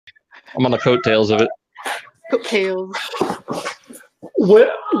I'm on the coattails of it. Coattails.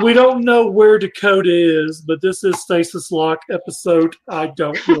 We don't know where Dakota is, but this is Stasis Lock episode. I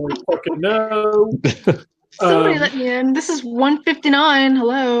don't really fucking know. Somebody let me in. This is 159.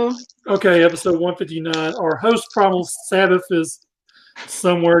 Hello. Okay, episode 159. Our host, Primal Sabbath, is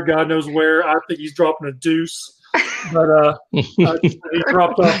somewhere, God knows where. I think he's dropping a deuce. But he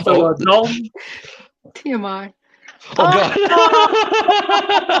dropped off to Dalton. TMI. Oh, God.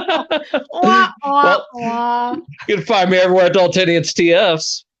 Well, you can find me everywhere at Daltonians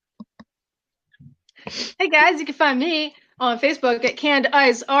TFs. Hey, guys, you can find me on Facebook at Canned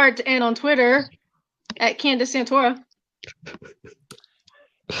Ice Art and on Twitter at Candace Santora.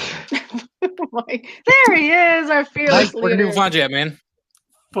 There he is, our fearless leader. Where can people find you at, man?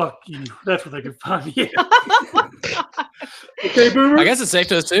 Fuck you. That's where they can find me. Okay, Boomer? I guess it's safe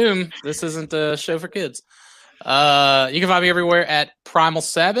to assume this isn't a show for kids. You can find me everywhere at Primal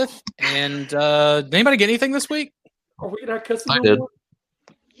Sabbath. And did anybody get anything this week? Are we not cussing? I did. Oh,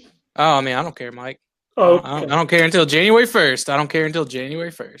 I mean, I don't care, Mike. Oh, okay. I don't care until January 1st. I don't care until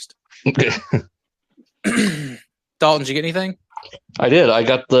January 1st. Dalton, did you get anything? I did. I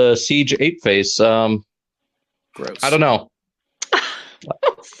got the Siege 8 face. Gross. I don't know.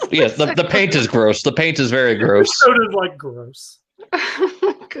 Yeah, the paint is gross. The paint is very gross. So does like gross.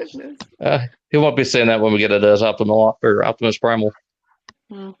 Goodness. He won't be saying that when we get it as Optimus Primal.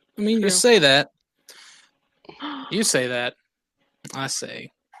 Well, I mean, true. you say that. You say that. I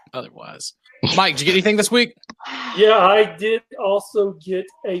say otherwise. Mike, did you get anything this week? Yeah, I did also get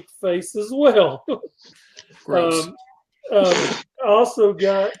 8 face as well. Gross. I also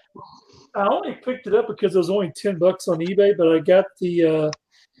got. I only picked it up because it was only $10 on eBay, but I got the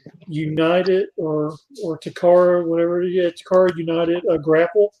United or Takara, whatever it is, Takara United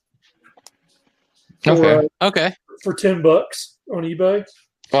grapple. For, Okay. For $10 on eBay.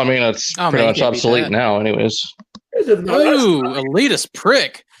 Well, I mean, it's pretty much obsolete now, anyways. Ooh, elitist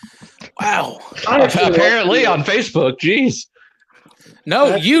prick. Wow. Apparently on Facebook. Jeez.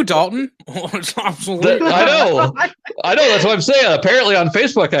 No, you, Dalton. Absolutely. I know. That's what I'm saying. Apparently on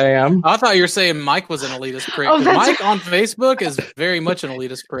Facebook I am. I thought you were saying Mike was an elitist prick. Oh, that's Mike on Facebook is very much an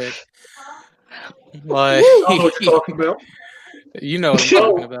elitist prick. Like, I know what you're talking about. You know what I'm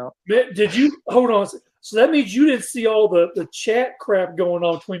talking about. Did you hold on? So that means you didn't see all the chat crap going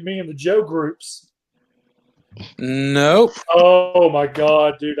on between me and the Joe groups. Nope. Oh my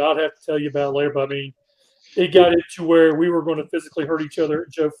God, dude! I'd have to tell you about it later. But I mean, it got into where we were going to physically hurt each other at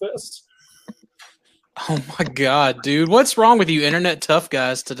Joe Fest. Oh my God, dude! What's wrong with you, internet tough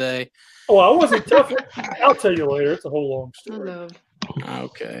guys today? Oh, I wasn't tough. I'll tell you later. It's a whole long No story. love.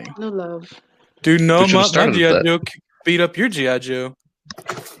 Okay. No love. Dude, no, We should've my started with G.I. that. Joe beat up your G.I. Joe.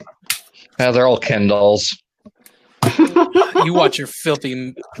 Yeah, they're all Ken dolls. You watch your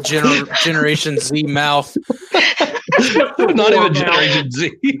filthy Generation Z mouth. Not even Generation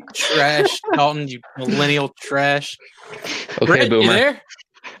Z. Trash, Dalton, you millennial trash. Okay, Brett, Boomer. you there?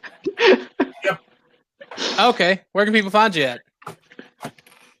 Yep. Okay, where can people find you at?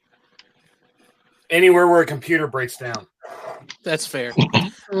 Anywhere where a computer breaks down. That's fair.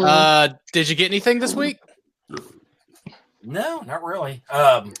 Did you get anything this week? No, not really.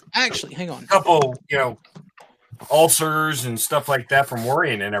 Actually, hang on. A couple, ulcers and stuff like that from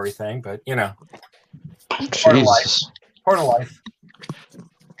worrying and everything, but part of life. Jesus. Part of life.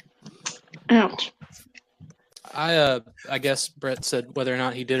 Ouch. I guess Brett said whether or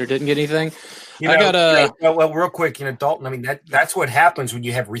not he did or didn't get anything. Well, real quick, Dalton. I mean, that's what happens when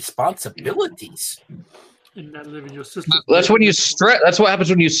you have responsibilities. And not living your system. That's when you stress. That's what happens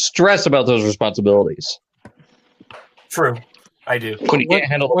when you stress about those responsibilities. True, I do. When you can't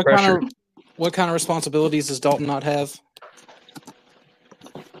handle the pressure. What kind of responsibilities does Dalton not have?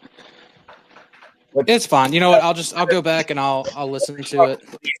 It's fine. You know what? I'll go back and I'll listen to it.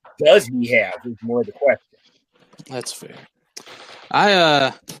 Does he have? Is more the question. That's fair.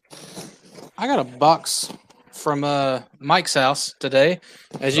 I got a box from Mike's house today,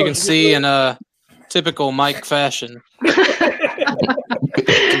 as you can see in typical Mike fashion.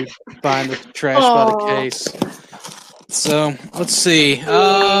 Buying the trash by the case. So let's see.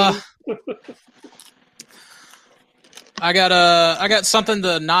 I got something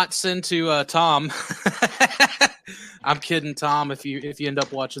to not send to Tom. I'm kidding, Tom. If you end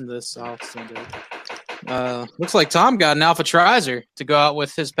up watching this, I'll send it. Looks like Tom got an Alpha Trizer to go out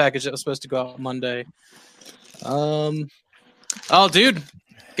with his package that was supposed to go out Monday. Oh, dude,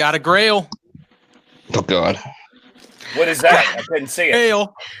 got a Grail. Oh God. What is that? I couldn't see it.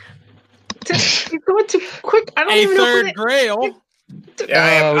 Grail. You're going too quick. I don't A even know third what Grail.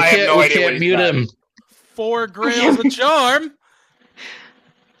 Yeah, I have no we idea. can't mute him. 4 Grails a charm.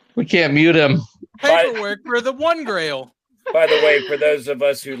 We can't mute him. Paperwork for the One Grail. By the way, for those of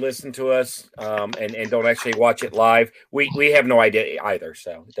us who listen to us and don't actually watch it live, we have no idea either,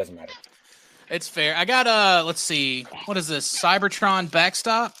 so it doesn't matter. It's fair. I got let's see. What is this? Cybertron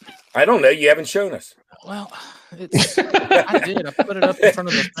backstop? I don't know. You haven't shown us. Well, it's I did. I put it up in front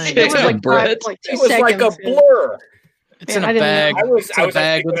of the thing. It was Yeah, like Brett. It was like a blur. It's Man, in I a didn't bag. know. It's in a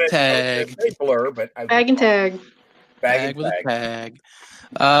bag with a tag. Blur, but Bag and tag. Bag with a tag.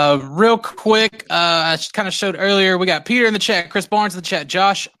 Real quick, I kind of showed earlier. We got Peter in the chat, Chris Barnes in the chat,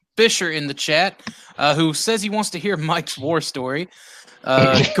 Josh Fisher in the chat, who says he wants to hear Mike's war story.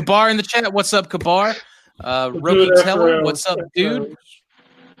 Kabar in the chat. What's up, Kabar? Roki Teller. What's up, dude?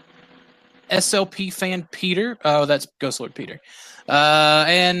 SLP fan Peter. Oh, that's Ghost Lord Peter.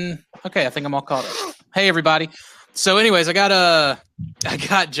 And okay, I think I'm all caught up. Hey, everybody. So, anyways, I got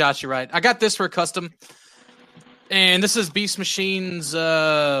Josh. You're right. I got this for a custom, and this is Beast Machine's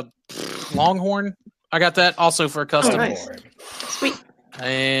Longhorn. I got that also for a custom. Oh, nice. Sweet.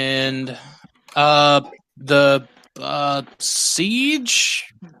 And the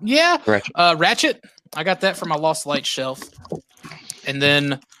Siege, Ratchet. I got that for my Lost Light shelf, and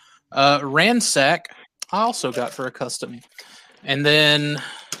then Ransack I also got for a custom, and then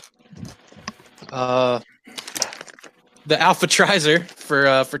the Alpha Trizer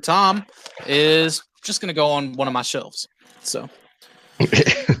for Tom is just gonna go on one of my shelves. So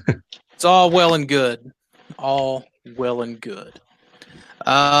it's all well and good. All well and good.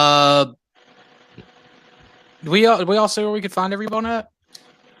 We all say where we could find everyone at?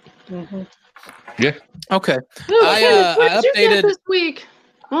 Mm-hmm. Yeah. Okay. Ooh, Candace, what I did you get updated this week.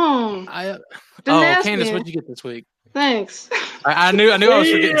 Didn't ask Candace, me. what'd you get this week? Thanks. I knew I was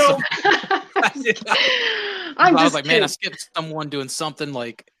forgetting something. I'm I just was like, man, kidding. I skipped someone doing something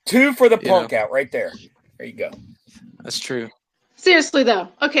like 2 for the You know. punk out right there. There you go. that's true. Seriously though,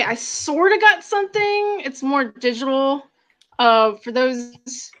 okay, I sort of got something. It's more digital. For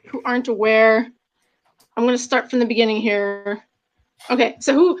those who aren't aware, I'm going to start from the beginning here. Okay,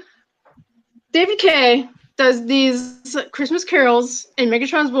 so David K does these Christmas carols in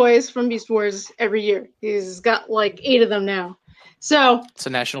Megatron's voice from Beast Wars every year. He's got like 8 of them now. So It's a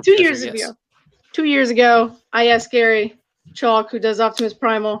national 2 treasure, years yes. ago. 2 years ago, I asked Gary Chalk, who does Optimus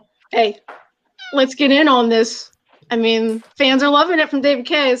Primal, hey, let's get in on this. I mean, fans are loving it from David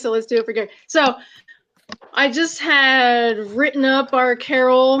K, so let's do it for Gary. So I just had written up our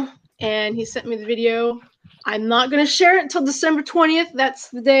carol, and he sent me the video. I'm not going to share it until December 20th. That's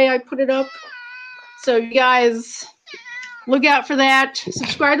the day I put it up. So you guys look out for that.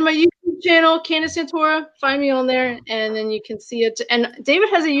 Subscribe to my YouTube channel, Candace Santora. Find me on there, and then you can see it. And David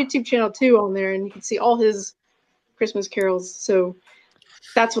has a YouTube channel, too, on there, and you can see all his Christmas carols. So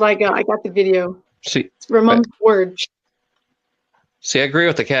that's what I got. I got the video. See, It's Ramon's word. I agree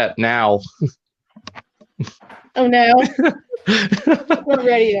with the cat now. Oh, no. I'm not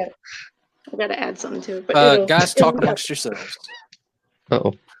ready yet. I got to add something to it. But Guys, it'll talk be amongst yourselves.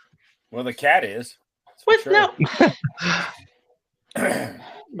 Uh-oh. Well, the cat is. What? Sure. No.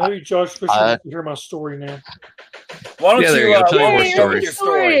 Maybe Josh Fisher wants to hear my story now. Why don't Yeah, there you you go. Tell your go war with story. your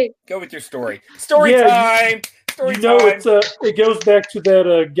story? Go with your story. Story Yeah, time. Story You know, time. it's it goes back to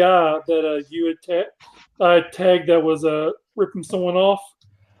that guy that you had tagged that was ripping someone off,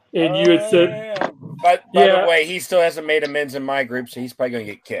 and you had said, Yeah. But by Yeah. the way, he still hasn't made amends in my group, so he's probably going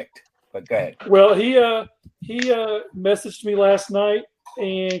to get kicked. But go ahead. well, he messaged me last night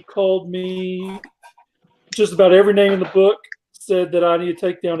and called me just about every name in the book. Said that I need to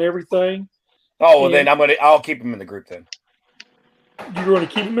take down everything. Oh well, Yeah. then I'll keep him in the group then. You're going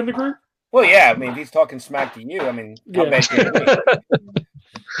to keep him in the group? Well, yeah. I mean, if he's talking smack to you, I mean, how Yeah. bad can it be?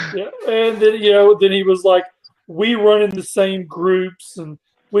 Yeah, and then then he was like, "We run in the same groups and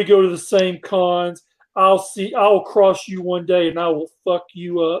we go to the same cons. I'll cross you one day and I will fuck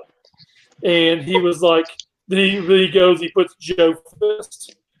you up." And he was like, he puts Joe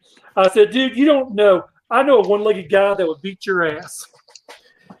first. I said, "Dude, you don't know. I know a one-legged guy that would beat your ass."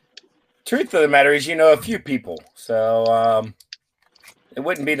 Truth of the matter is, you know a few people, so it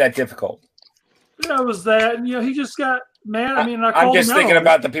wouldn't be that difficult. That was that, and he just got mad. I mean, I I'm called just him thinking out.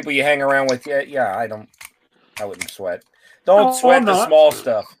 about the people you hang around with. Yeah. I wouldn't sweat. Don't No, sweat I'm the not. small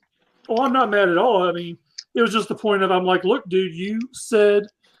stuff. Oh, I'm not mad at all. I mean, it was just the point of I'm like, look, dude, you said,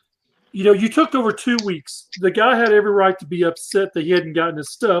 you took over 2 weeks. The guy had every right to be upset that he hadn't gotten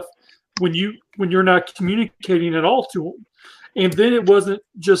his stuff when you're not communicating at all to him. And then it wasn't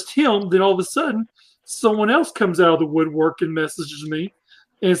just him. Then all of a sudden, someone else comes out of the woodwork and messages me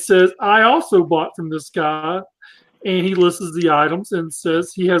and says, I also bought from this guy. And he lists the items and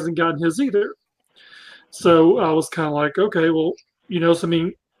says he hasn't gotten his either. So I was kind of like, okay, well, so I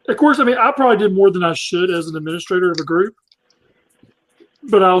mean, of course, I mean, I probably did more than I should as an administrator of a group,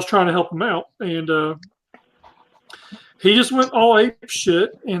 but I was trying to help him out, and he just went all ape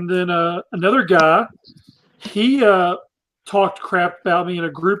shit. And then another guy, he talked crap about me in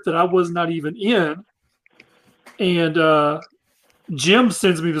a group that I was not even in, and Jim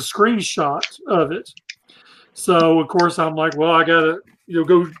sends me the screenshot of it. So of course I'm like, well, I gotta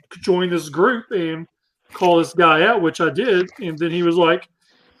go join this group and call this guy out, which I did. And then he was like,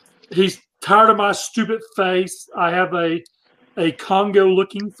 he's tired of my stupid face. I have a Congo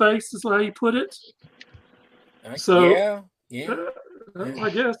looking face, is how he put it. So yeah. I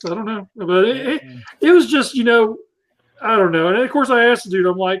guess I don't know, but it was just I don't know. And of course I asked the dude,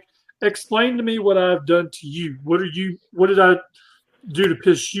 I'm like, explain to me what I've done to you. What did I do to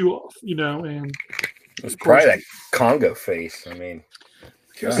piss you off? And it was probably that Congo face. I mean,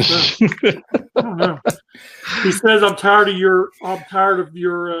 I don't know. He says, I'm tired of your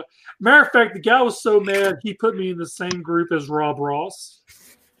matter of fact, the guy was so mad he put me in the same group as Rob Ross.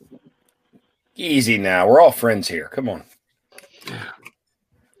 Easy now. We're all friends here. Come on.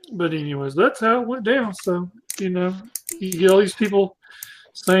 But anyways, that's how it went down. So, you get all these people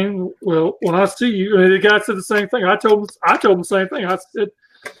saying, well, when I see you, and the guy said the same thing. I told him the same thing. I said,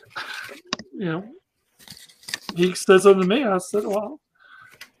 he said something to me. I said, well,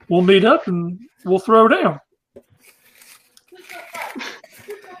 we'll meet up and we'll throw down.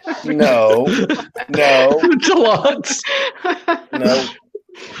 No. Deluxe. No.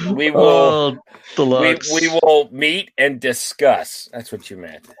 We will. Deluxe. We will meet and discuss. That's what you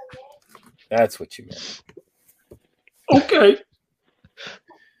meant. Okay.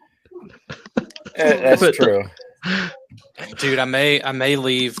 That's true. Dude, I may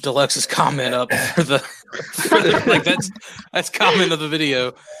leave Deluxe's comment up for the like that's comment of the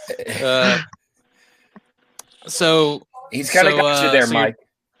video. So he's kind of got you there, Mike.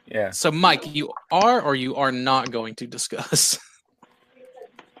 Yeah. So Mike, you are or you are not going to discuss?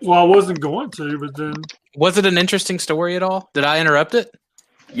 Well, I wasn't going to, but then was it an interesting story at all? Did I interrupt it?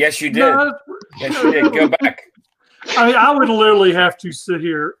 Yes, you did. No, yes, you did. Go back. I mean, I would literally have to sit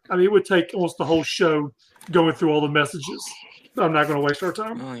here. I mean, it would take almost the whole show going through all the messages. I'm not going to waste our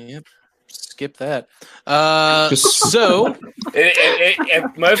time. Oh, yep. Skip that. So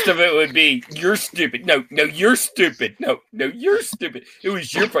and most of it would be, you're stupid. No, you're stupid. No, you're stupid. It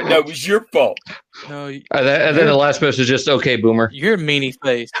was your fault. No, it was your fault. No, and then the last message is just, okay, boomer. You're a meanie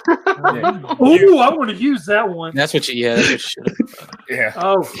face. Oh, I want to use that one. That's what you. Yeah, that's what you should have. Yeah.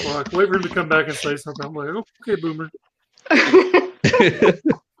 Oh fuck! Wait for him to come back and say something. I'm like, okay, boomer. That's it.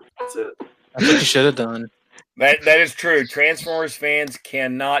 That's what you should have done. That is true. Transformers fans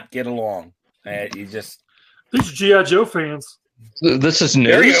cannot get along. You just these G.I. Joe fans. This is news.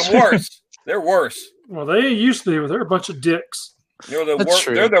 They're even worse. They're worse. Well, they ain't used to. They're a bunch of dicks. They're the worst.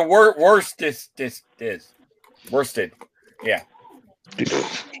 They're the worst. Worsted. Yeah.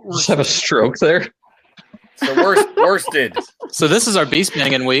 Just have a stroke there. It's the worsted. So this is our Beast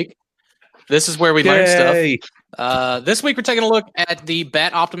Banging week. This is where we learn stuff. This week we're taking a look at the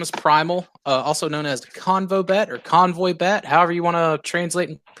Bat Optimus Primal, also known as Convo Bat or Convoy Bat, however you want to translate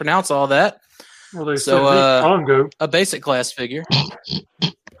and pronounce all that. Well, they said Congo. A basic class figure.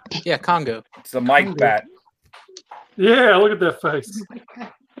 Yeah, Congo. It's the Mike Congo. Bat. Yeah, look at that face.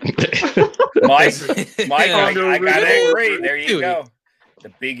 Mike, I gotta agree. There you Dude. go.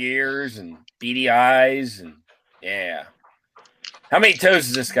 The big ears and beady eyes and yeah. How many toes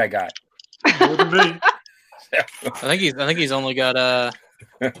has this guy got? More than me. I think he's only got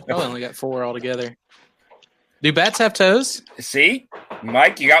probably only got 4 altogether. Do bats have toes? See,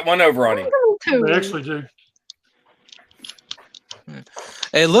 Mike, you got one over on him. They actually do.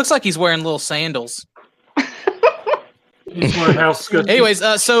 It looks like he's wearing little sandals. He's wearing house sketches.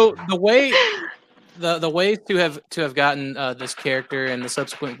 Anyways, so the way to have gotten this character and the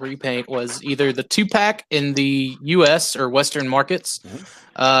subsequent repaint was either the 2-pack in the U.S. or Western markets.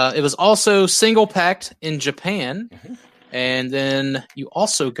 Mm-hmm. It was also single packed in Japan, mm-hmm. and then you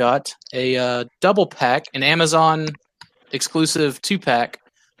also got a double pack, an Amazon exclusive 2-pack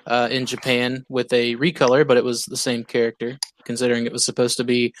in Japan with a recolor, but it was the same character, considering it was supposed to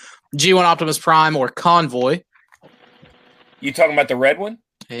be G1 Optimus Prime or Convoy. You talking about the red one?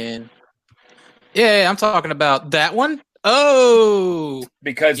 And yeah, I'm talking about that one. Oh,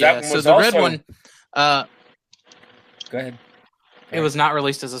 because that one was so the also... red one. Go ahead. It was not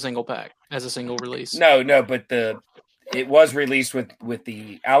released as a single pack, as a single release. No, but it was released with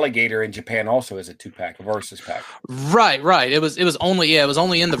the alligator in Japan also as a 2-pack, a versus pack. Right. It was only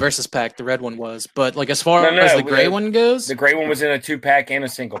in the versus pack. The red one was, but like as far as the gray one goes, the gray one was in a 2-pack and a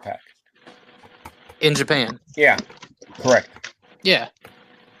single pack in Japan. Yeah, correct. Yeah.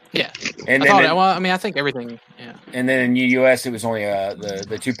 Yeah. And I think everything. Yeah. And then in the US, it was only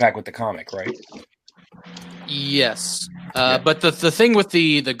the 2-pack with the comic, right? Yes. But the thing with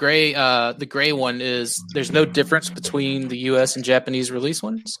the gray one is there's no difference between the US and Japanese release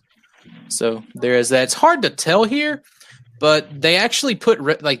ones. So there is that. It's hard to tell here, but they actually put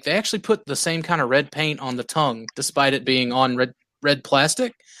the same kind of red paint on the tongue, despite it being on red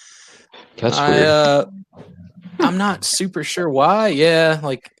plastic. That's weird. I'm not super sure why. Yeah,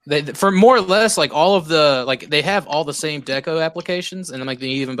 like for more or less, like all of the they have all the same deco applications, and like they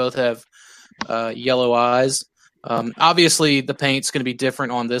even both have yellow eyes. Obviously, the paint's going to be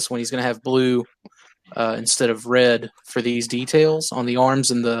different on this one. He's going to have blue instead of red for these details on the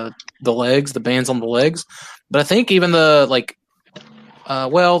arms and the legs, the bands on the legs. But I think even the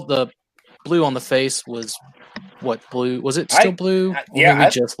blue on the face was what blue? Was it still blue? Yeah,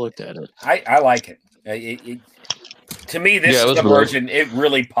 we just looked at it. I like it. To me, this version it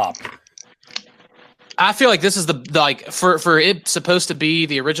really popped. I feel like this is for it supposed to be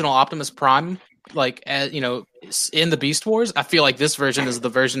the original Optimus Prime, in the Beast Wars. I feel like this version is the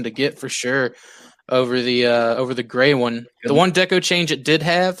version to get for sure over the gray one. The one deco change it did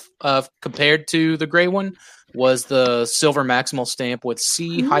have compared to the gray one was the silver maximal stamp with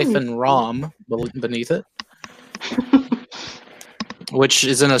C-ROM beneath it. Which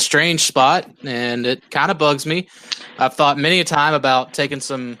is in a strange spot, and it kind of bugs me. I've thought many a time about taking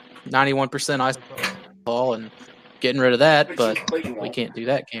some 91% isopropyl and getting rid of that, but we can't do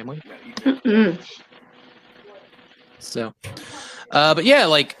that, can we? So, but yeah,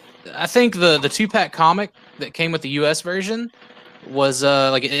 I think the 2-pack comic that came with the US version was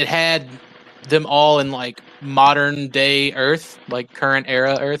it had them all in modern day Earth, current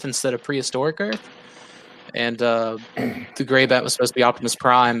era Earth instead of prehistoric Earth. And the gray bat was supposed to be Optimus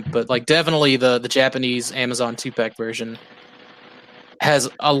Prime, but definitely the Japanese Amazon 2-pack version has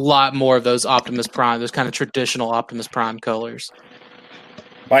a lot more of those Optimus Prime, those kind of traditional Optimus Prime colors.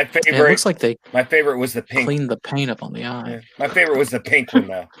 My favorite. And it looks like my favorite was the pink. Cleaned the paint up on the eye. Yeah. My favorite was the pink one,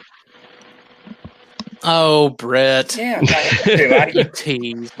 though. Oh, Brett. Yeah, you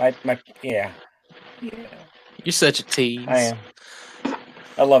tease. Yeah. You're such a tease. I am.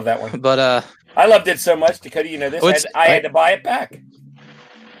 I love that one. But I loved it so much, Dakota. I had to buy it back.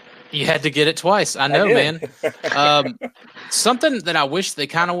 You had to get it twice. I know, man. Something that I wish they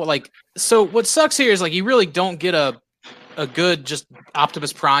kind of So what sucks here is you really don't get a good just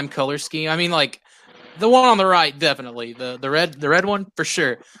Optimus Prime color scheme. I mean, the one on the right, definitely the red one for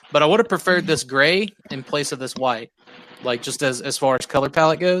sure. But I would have preferred this gray in place of this white. Just as far as color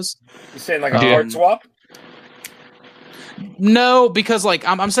palette goes. You saying a part swap? No, because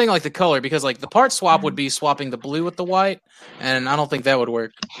I'm saying the color, because the part swap would be swapping the blue with the white, and I don't think that would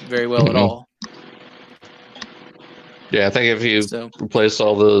work very well at all. Yeah, I think if you replace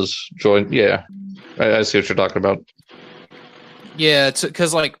all those joints, I see what you're talking about. Yeah,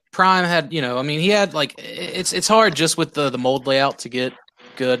 because Prime had, he had it's hard just with the mold layout to get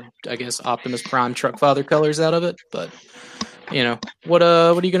good, I guess, Optimus Prime truck father colors out of it, but what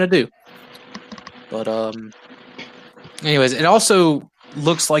are you gonna do? But anyways, it also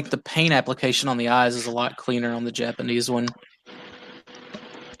looks like the paint application on the eyes is a lot cleaner on the Japanese one.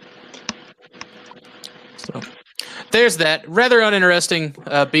 So there's that rather uninteresting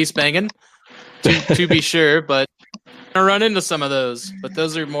beast banging, to be sure, but I'm gonna run into some of those. But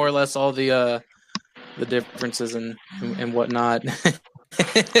those are more or less all the differences and whatnot.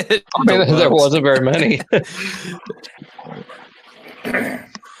 There wasn't very many.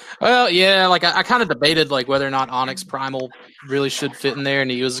 Well, yeah, I kind of debated whether or not Onyx Primal really should fit in there, and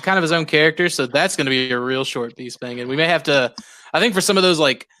he was kind of his own character, so that's going to be a real short beast bang. And we may have to, I think for some of those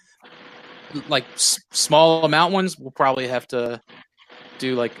small amount ones, we'll probably have to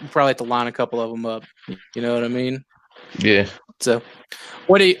do probably have to line a couple of them up. You know what I mean? Yeah. So,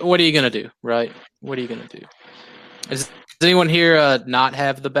 what are you going to do, right? What are you going to do? Does anyone here not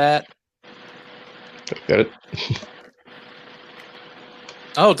have the bat? Got it.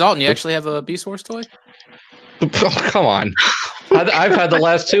 Oh, Dalton, you actually have a Beast Wars toy? Oh, come on. I've had the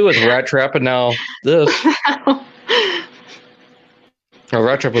last two with Rat Trap, and now this.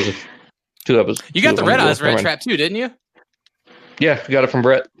 Rat Trap was 2 episodes. You got the Red Eyes Rat Trap too, didn't you? Yeah, got it from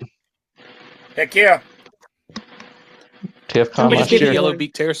Brett. Heck yeah. TFCon last year. Yellow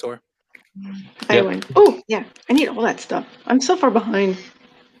Beak Pterosaur. I win. Oh, yeah. I need all that stuff. I'm so far behind.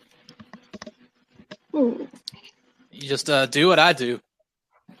 Ooh. You just do what I do.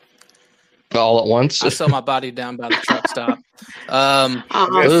 All at once. I sell my body down by the truck stop. So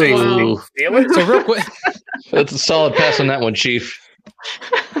real quick, that's a solid pass on that one, Chief.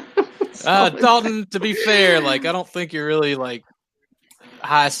 Dalton, to be fair, I don't think you're really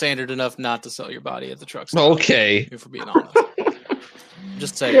high standard enough not to sell your body at the truck stop. Okay. If we're being honest.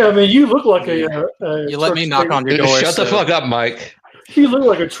 Just saying. Yeah, I mean, you look like a you let me knock on your Shut door. the fuck up, Mike. You look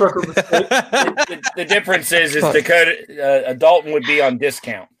like a trucker. The difference is Dakota Dalton would be on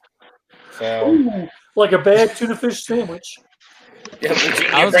discount. So Ooh, like a bad tuna fish sandwich.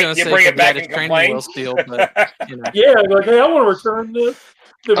 I was going to say bring it back it's and training complain. wheel steel, but you know. Yeah, like, hey, I want to return this.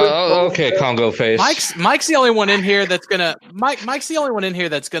 Okay, Congo face. Mike's the only one in here that's gonna Mike's the only one in here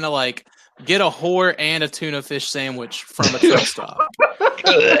that's gonna like get a whore and a tuna fish sandwich from a truck stop.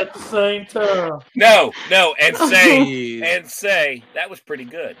 At the same time. No, and Jeez. say that was pretty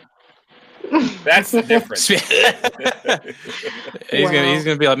good. That's the difference. He's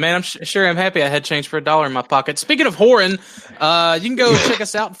gonna be like, man, I'm sure I'm happy I had change for $1 in my pocket. Speaking of whoring, you can go check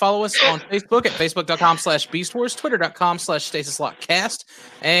us out and follow us on Facebook at facebook.com/BeastWars, twitter.com/StasisLockCast,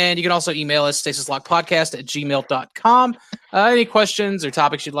 and you can also email us stasislockpodcast@gmail.com. Any questions or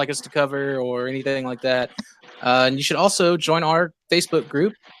topics you'd like us to cover or anything like that. And you should also join our Facebook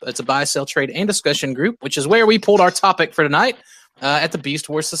group. It's a buy, sell, trade, and discussion group, which is where we pulled our topic for tonight at the Beast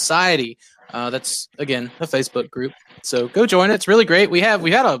Wars Society. That's, again, a Facebook group. So go join it. It's really great. We had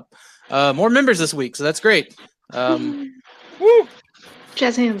more members this week, so that's great. Woo!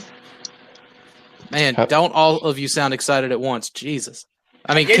 Jazz hands. Man, don't all of you sound excited at once. Jesus.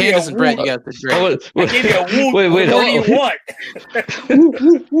 I mean, Candace and Brett, you guys did great. I gave you a whoop. Wait, What do you want?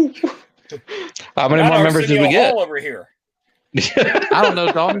 How many more members did we get? Over here. I don't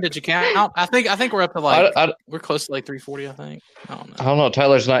know, Dalton. Did you count? I think we're up to like we're close to like 340. I think. I don't know.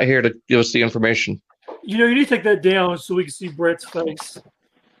 Tyler's not here to give us the information. You need to take that down so we can see Brett's face.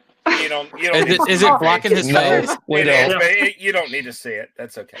 You don't. Is it blocking his face? We don't. You don't need to see it.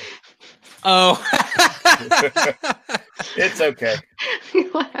 That's okay. Oh. It's okay.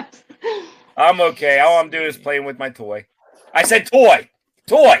 I'm okay. All I'm doing is playing with my toy. I said toy.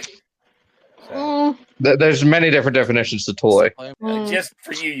 Toy. So, there's many different definitions to toy. Just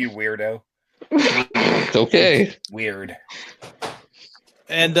for you weirdo. It's okay. Weird.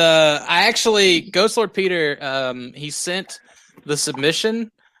 And I actually, Ghost Lord Peter, he sent the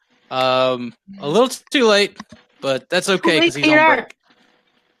submission a little too late, but that's okay because he's on break.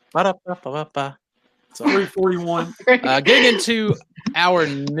 So, 341. Getting into our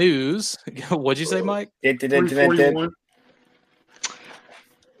news. What'd you say, Mike? 341.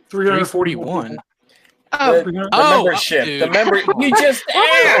 341. The membership. Dude. The member. You just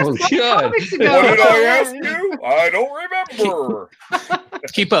asked. Oh, God. What did I ask you? I don't remember.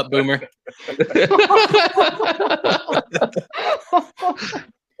 Keep up, Boomer.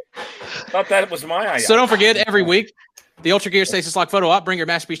 Thought that was my idea. So don't forget, every week, the Ultra Gear Stasis Lock photo op. Bring your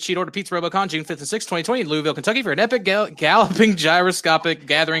Masterpiece cheat order to Pizza RoboCon June 5th and 6th, 2020 in Louisville, Kentucky for an epic galloping gyroscopic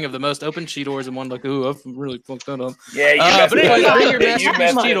gathering of the most open cheat orders in one look. Ooh, I've really fucked that up. Yeah, but anyway, bring your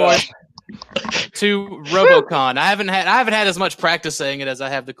Masterpiece cheat order to RoboCon. I haven't had as much practice saying it as I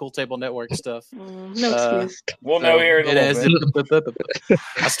have the Cool Table Network stuff. No excuse. We'll know here in a little bit.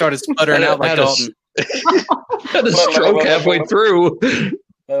 I started sputtering out like Dalton. Had a stroke halfway through.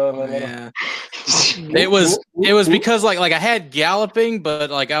 Yeah. It was because like I had galloping,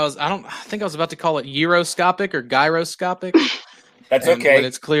 but like I think I was about to call it Euroscopic or gyroscopic. That's okay. But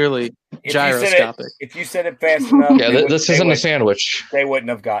it's clearly gyroscopic. If you said it fast enough, Yeah, this isn't a sandwich. They wouldn't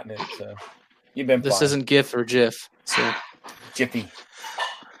have gotten it. So you've been. This fine. isn't GIF or GIF. So Jiffy.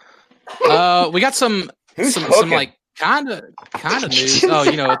 we got some like kind of news. Oh,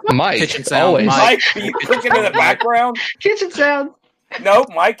 you know, Mike, kitchen sound. always. Mike, are you cooking in the background? Kitchen sound. No,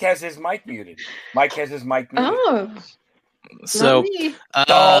 Mike has his mic muted. Mike has his mic muted. Oh. So,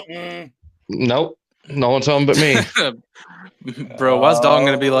 Dalton. Nope. No one's home but me. bro, why's Dalton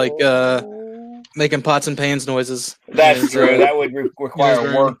going to be like making pots and pans noises? That's true. That would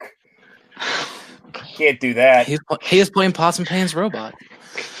require work. Can't do that. He is playing pots and pans robot.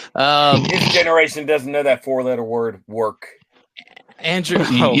 His generation doesn't know that 4-letter word, work. Andrew.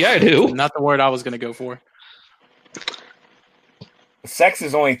 Yeah, I do. Not the word I was going to go for. Sex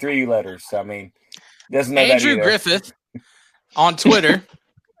is only 3 letters. I mean, doesn't know Andrew that either. Griffith on Twitter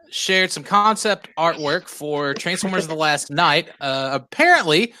shared some concept artwork for Transformers: The Last Night.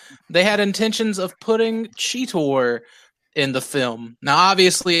 Apparently, they had intentions of putting Cheetor in the film. Now,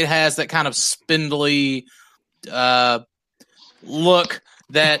 obviously, it has that kind of spindly look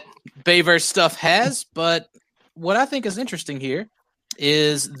that Bayverse stuff has, but what I think is interesting here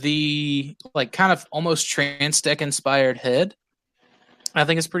is the like kind of almost Transtech inspired head. I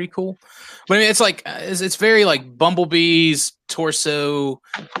think it's pretty cool. But I mean, it's like it's very like Bumblebee's torso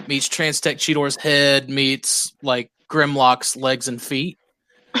meets Transtech Cheetor's head meets like Grimlock's legs and feet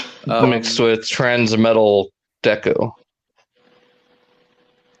Mixed with Transmetal Deco.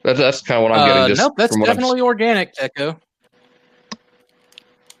 That's kind of what I'm getting. Just nope, that's from what definitely organic, Echo.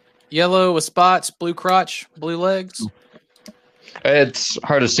 Yellow with spots, blue crotch, blue legs. It's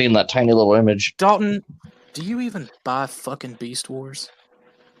hard to see in that tiny little image. Dalton, do you even buy fucking Beast Wars?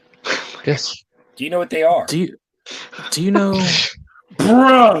 Yes. Do you know what they are? Do you know?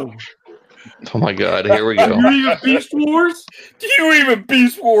 Bro, Oh my God! Here we go. you even Beast Wars? Do you even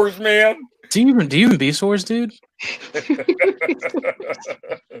Beast Wars, man? Do you even Beast Wars, dude?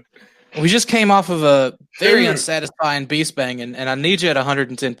 We just came off of a very unsatisfying beast banging, and I need you at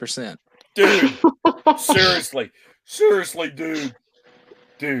 110%. Dude, seriously,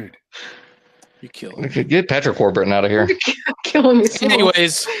 dude. You kill We me. could get Patrick Warburton out of here. Killing me. Small.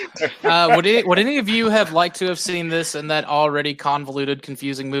 Anyways, would any of you have liked to have seen this in that already convoluted,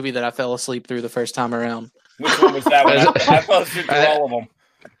 confusing movie that I fell asleep through the first time around? Which one was that one? I fell asleep through all of them.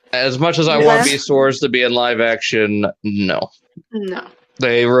 As much as I want Beast Wars to be in live action, no. No.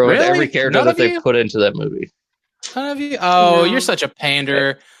 They ruined Really? every character None that of they you? put into that movie. None of you? Oh, No. you're such a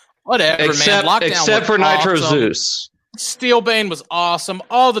pander. Whatever, Except, man. Lockdown except was for Nitro awesome. Zeus. Steelbane was awesome.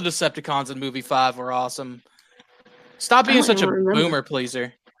 All the Decepticons in movie 5 were awesome. Stop being I don't such a even remember. boomer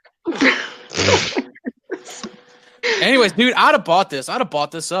pleaser. Anyways, dude, I'd have bought this. I'd have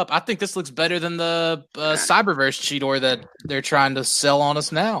bought this up. I think this looks better than the Cyberverse Cheetor that they're trying to sell on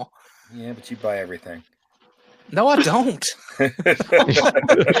us now. Yeah, but you buy everything. No, I don't.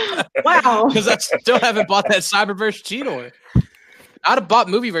 Wow. Because I still haven't bought that Cyberverse Cheetor. I'd have bought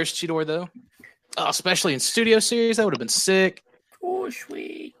Movieverse Cheetor, though. Oh, especially in Studio Series. That would have been sick. Oh,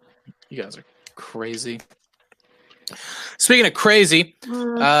 sweet. You guys are crazy. Speaking of crazy,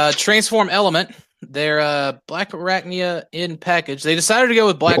 Transform Element, their Black Arachnia in package. They decided to go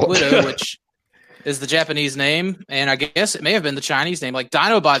with Black Widow, which is the Japanese name, and I guess it may have been the Chinese name. Like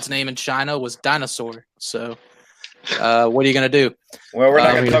Dinobot's name in China was Dinosaur. So, what are you gonna do? Well, we're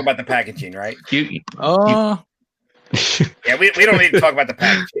not going to talk about the packaging, right? Oh, Yeah, we don't need to talk about the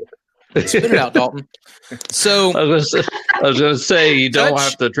packaging. spit it out, Dalton. So, I was gonna say you don't touch,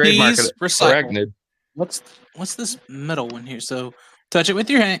 have to trademark tease, it. recycle. Arachnid. What's this middle one here? So, touch it with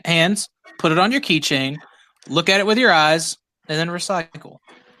your hands, put it on your keychain, look at it with your eyes, and then recycle.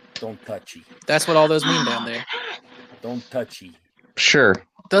 Don't touchy. That's what all those mean down there. Don't touchy. Sure.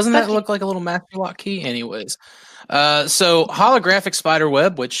 Doesn't that look like a little master lock key? Anyways. So holographic spider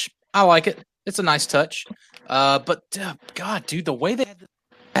web, which I like it. It's a nice touch. But God, dude, the way they had this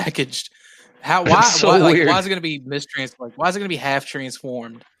packaged, why is it going to be mistransformed? Why is it going to be half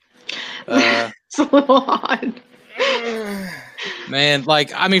transformed? It's a little odd. Man,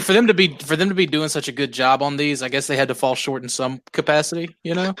 like I mean, for them to be doing such a good job on these, I guess they had to fall short in some capacity,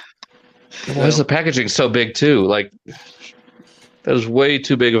 you know. Why is the packaging so big too? Like that was way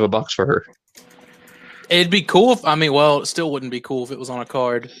too big of a box for her. It'd be cool if it still wouldn't be cool if it was on a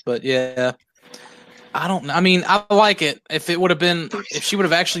card, but yeah. I like it. If she would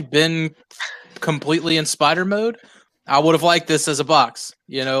have actually been completely in spider mode, I would have liked this as a box.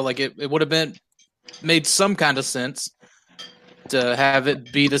 You know, like it would have made some kind of sense to have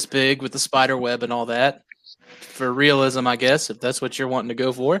it be this big with the spider web and all that for realism, I guess, if that's what you're wanting to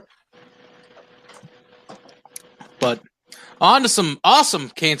go for. But on to some awesome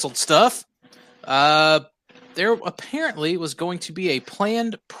canceled stuff. There apparently was going to be a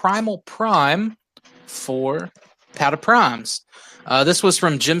planned Primal Prime for Powder Primes. This was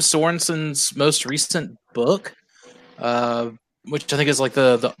from Jim Sorensen's most recent book, which I think is like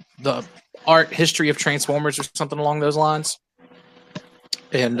the art history of Transformers or something along those lines.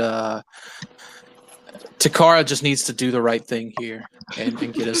 And Takara just needs to do the right thing here and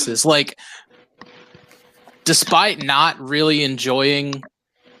get us this. Like, despite not really enjoying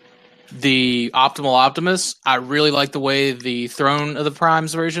the Optimal Optimus, I really like the way the Throne of the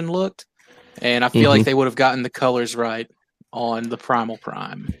Primes version looked, and I feel like they would have gotten the colors right on the Primal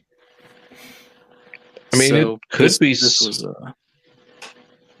Prime. I mean, So it could be this was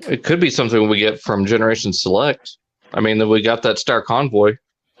it could be something we get from Generation Select. I mean, that we got that Star Convoy.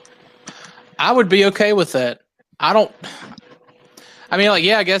 I would be okay with that. I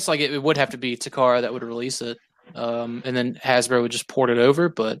guess like it would have to be Takara that would release it. And then Hasbro would just port it over,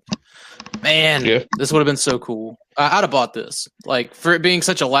 but man, This would have been so cool. I'd have bought this. Like, for it being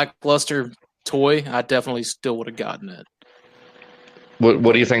such a lackluster toy, I definitely still would have gotten it.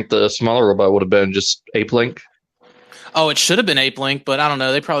 What do you think the smaller robot would have been? Just Ape Link? Oh, it should have been Ape Link, but I don't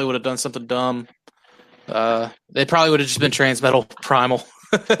know. They probably would have done something dumb. They probably would have just been Transmetal Primal.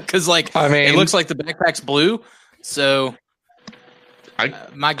 Because, it looks like the backpack's blue, so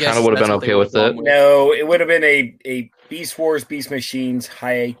my guess kind of would have been okay with that. No, it would have been a Beast Wars, Beast Machines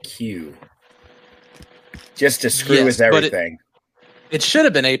High IQ. Just to screw with everything. It should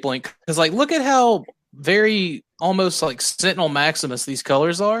have been Ape Link because, like, look at how very almost like Sentinel Maximus these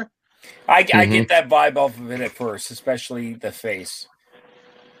colors are. I get that vibe off of it at first, especially the face.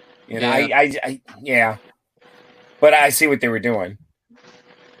 You know, Yeah. But I see what they were doing.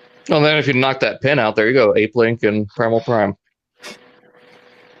 Well, then if you knock that pin out, there you go. Ape Link and Primal Prime.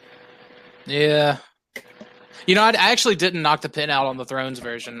 Yeah. You know, I actually didn't knock the pin out on the Thrones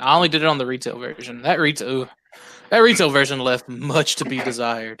version. I only did it on the retail version. That retail version left much to be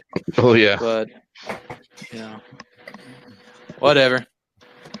desired. Oh, yeah. But, you know, whatever.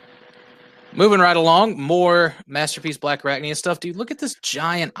 Moving right along, more Masterpiece Black Arachnia stuff. Dude, look at this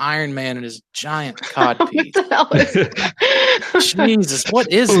giant Iron Man and his giant codpiece. What the hell is Jesus,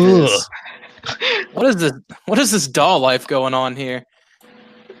 what is this? What is this doll life going on here?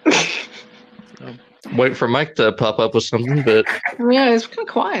 Wait for Mike to pop up with something, but Yeah, it's kind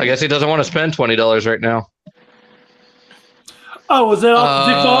of quiet. I guess he doesn't want to spend $20 right now. Oh, was that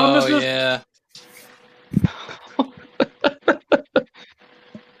off the yeah.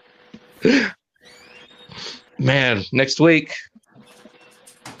 Man, next week,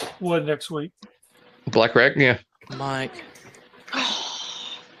 What next week? Black Arachnia. Mike.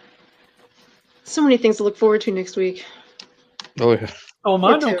 So many things to look forward to next week. Oh, yeah. Oh,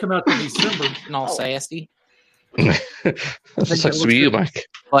 mine Me don't too. come out to December. And all sassy. That sucks to be you, Mike.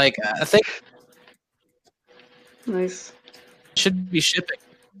 Like, I think Nice. it should be shipping.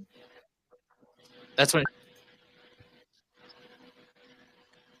 That's what.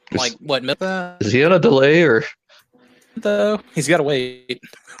 Like, what? Is he on a delay or? Though he's got to wait.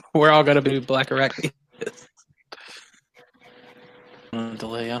 We're all gonna be Black Arachnia.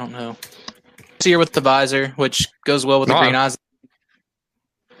 Delay. I don't know. It's here with the visor, which goes well with the green eyes.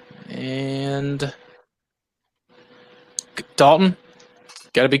 And Dalton,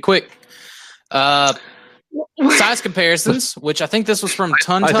 got to be quick. Size comparisons, which I think this was from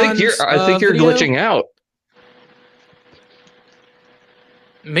Ton. I think you're video. glitching out.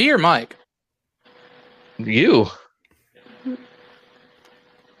 Me or Mike? You.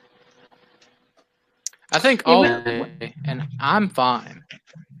 I think all, and I'm fine.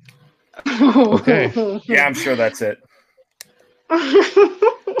 Okay. Yeah, I'm sure that's it.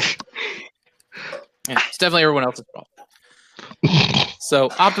 Yeah, it's definitely everyone else's fault. So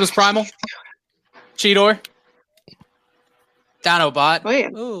Optimus Primal, Cheetor, Dinobot. Wait,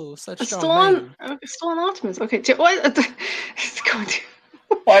 Oh, such it's strong still on. name. It's still on Optimus. Okay, what? It's going to.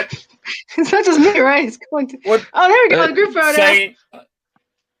 What? It's not just me, right? It's going to. What? Oh, there we go. The group photo Say,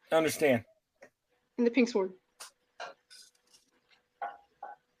 understand. in the pink sword.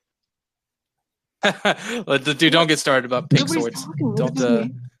 Dude, don't get started about pink Nobody's swords. talking. What Don't. does it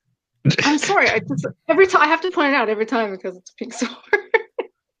mean? I'm sorry. Every time I have to point it out every time because it's a pink sword.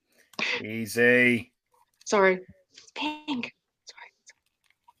 Easy. Sorry, it's pink.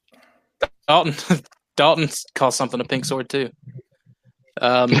 Dalton calls something a pink sword too.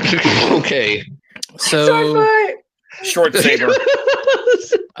 Okay. So Sorry. Short saber.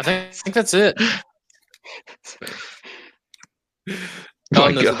 I think that's it. My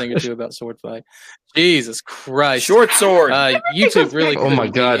Dalton knows a God. thing or two about sword fight. Jesus Christ! Short sword. YouTube really. Oh my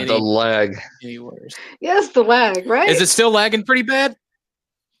couldn't be God, the lag. any worse. Yes, the lag, right? Is it still lagging pretty bad?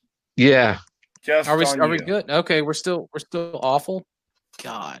 Yeah. Just Are we on you. good? Okay, we're still awful.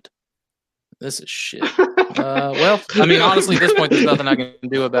 God, this is shit. Well, I mean, honestly, at this point, there's nothing I can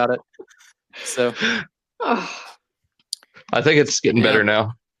do about it. So, Oh, I think it's getting better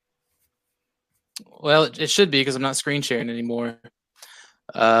now. well, it should be because I'm not screen sharing anymore.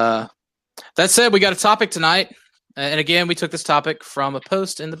 That said, we got a topic tonight, and again, we took this topic from a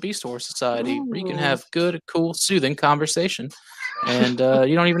post in the Beast Wars Society, where you can have good, cool, soothing conversation, and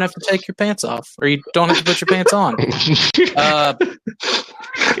you don't even have to take your pants off, or you don't have to put your pants on.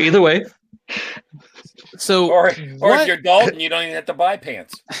 Either way. So, Or if what- you're Dalton, you don't even have to buy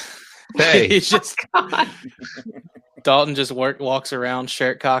pants. Hey. He's just God. Dalton just walks around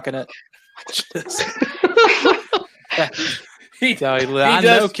shirt cocking it. Just, He, I does-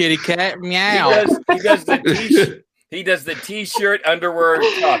 know, kitty cat, he meow. does the t-shirt. He does the t-shirt, underwear,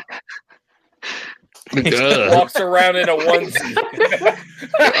 tuck. Ugh. Walks around in a onesie.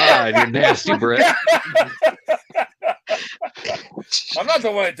 God, you're nasty, Brett. I'm not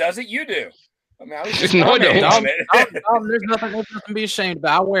the one that does it. You do. I mean, I was just No, I don't. commenting on it. There's nothing to be ashamed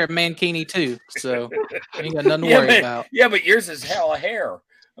about. I wear a mankini too, so you ain't got nothing to Yeah, worry but, about. yeah, but yours is hella hair.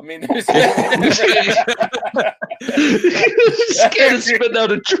 I mean, there's Scared to spit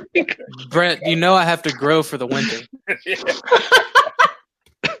out a drink. Brett, you know I have to grow for the winter.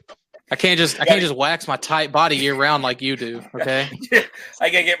 I can't just wax my tight body year round like you do. Okay. I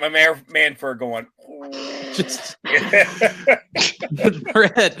gotta get my man fur going. Just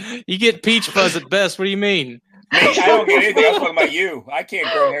Brett, you get peach fuzz at best. What do you mean? I don't get anything. I'm talking about you. I can't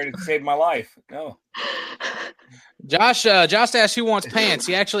grow hair to save my life. No. Josh asked who wants pants.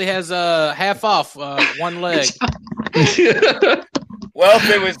 He actually has half off one leg. Well,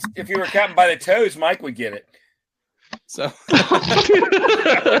 if you were counting by the toes, Mike would get it. So,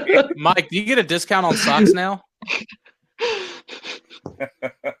 Mike, do you get a discount on socks now?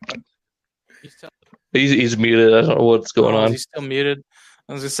 He's muted. I don't know what's going on. He's still muted.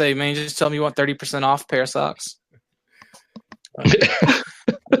 I was gonna say, man, just tell me you want 30% off a pair of socks. Okay.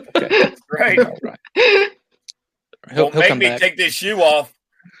 Right. He'll make come me back. take this shoe off.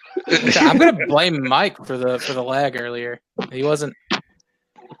 I'm gonna blame Mike for the lag earlier. He wasn't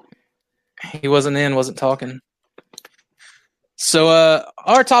wasn't talking. So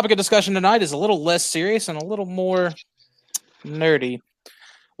our topic of discussion tonight is a little less serious and a little more nerdy.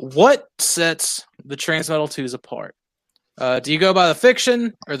 What sets the Transmetal 2s apart? Do you go by the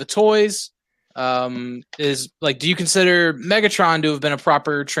fiction or the toys? Do you consider Megatron to have been a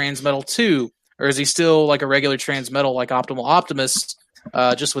proper Transmetal 2, or is he still like a regular Transmetal like Optimal Optimus,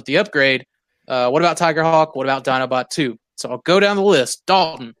 just with the upgrade? What about Tigerhawk? What about Dinobot 2? So I'll go down the list.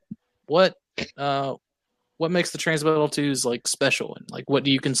 Dalton, what makes the Transmetal 2s like special, and like what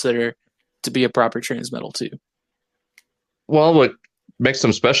do you consider to be a proper Transmetal 2? Well, what makes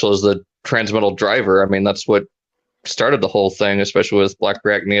them special is the Transmetal driver. I mean, that's what started the whole thing, especially with Black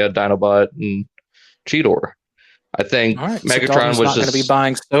Arachnia, Dinobot, and Cheetor. I think All right, Megatron so Dalton's was not going just to be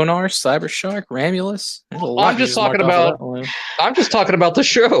buying Sonar, Cybershark, Ramulus. I'm just talking about the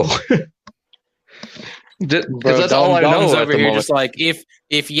show. Because that's all I know Dalton's at over the here, moment. just like if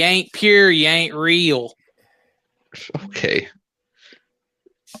you ain't pure, you ain't real. Okay.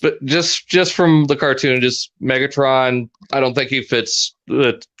 But just from the cartoon, just Megatron, I don't think he fits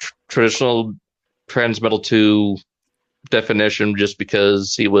the traditional Transmetal 2 definition just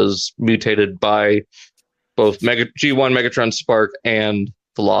because he was mutated by both G1 Megatron Spark and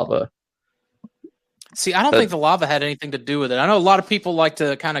the lava. See, I don't think the lava had anything to do with it. I know a lot of people like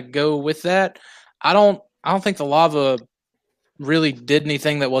to kind of go with that. I don't think the lava really did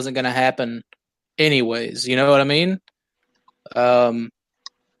anything that wasn't going to happen anyways. You know what I mean? I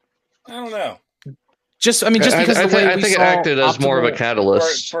don't know. Just because I the way think it acted as more of a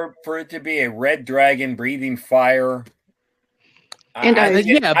catalyst. For it to be a red dragon breathing fire. And I think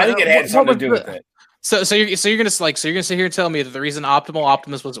it had something to do with it. So you're gonna sit here and tell me that the reason Optimal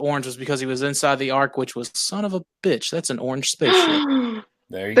Optimus was orange was because he was inside the Ark, which was son of a bitch. That's an orange spaceship.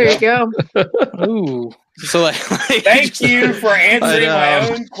 There you go. Ooh. So like thank you for answering my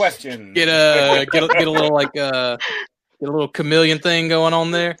own question. Get a little like get a little chameleon thing going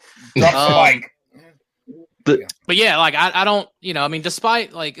on there. Drop the mic. But yeah, like I don't,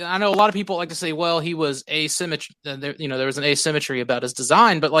 despite like I know a lot of people like to say, well, he was asymmetric. There was an asymmetry about his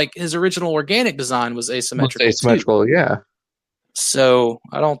design, but like his original organic design was asymmetrical. Asymmetrical, yeah. So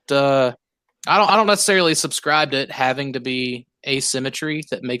I don't necessarily subscribe to it having to be asymmetry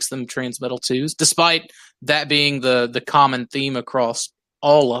that makes them Transmetal 2s, despite that being the common theme across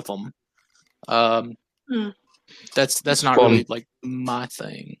all of them. That's not really like my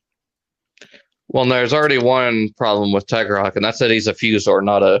thing. Well, there's already one problem with Tigerhawk, and that's that he's a Fusor,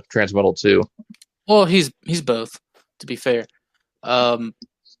 not a Transmetal 2. Well, he's both, to be fair. That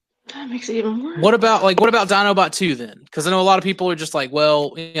makes it even worse. What about Dinobot 2 then? Because I know a lot of people are just like,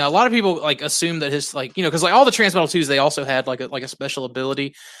 well, a lot of people like assume that his because like all the Transmetal 2s, they also had like a special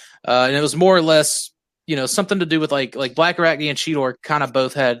ability, and it was more or less something to do with like Black Arachnia and Cheetor kind of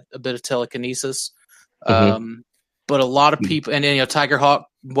both had a bit of telekinesis. Mm-hmm. But a lot of people, and Tigerhawk,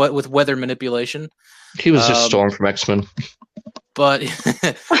 with weather manipulation, he was just Storm from X-Men. But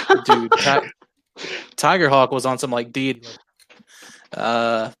dude, Tigerhawk was on some like deed.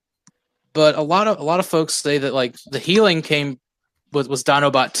 But a lot of folks say that like the healing came was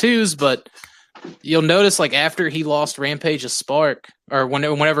Dinobot 2's, but you'll notice like after he lost Rampage's spark, or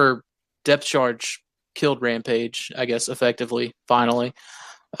whenever Depth Charge killed Rampage, I guess effectively, finally.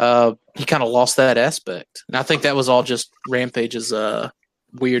 He kind of lost that aspect, and I think that was all just Rampage's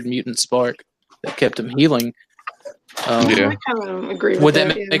weird mutant spark that kept him healing. I kind of agree with would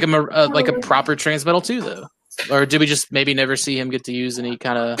that. Make him like a proper Transmetal 2 though, or did we just maybe never see him get to use any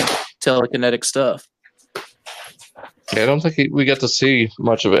kind of telekinetic stuff? Yeah, I don't think we got to see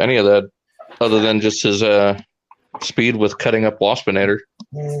much of any of that, other than just his speed with cutting up Waspinator.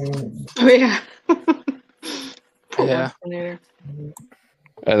 Oh yeah. Yeah. Waspinator.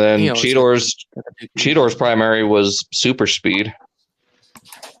 And then Cheetor's primary was super speed.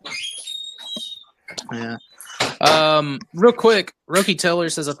 Yeah. Real quick, Roki Taylor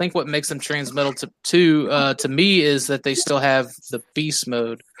says, I think what makes them Transmetal to me is that they still have the beast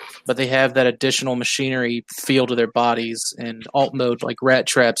mode, but they have that additional machinery feel to their bodies, and alt mode like rat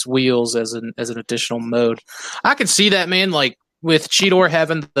traps, wheels as an additional mode. I can see that, man. Like with Cheetor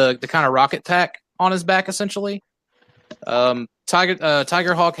having the kind of rocket pack on his back, essentially.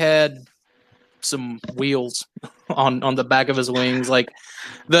 Tiger Hawk had some wheels on the back of his wings. Like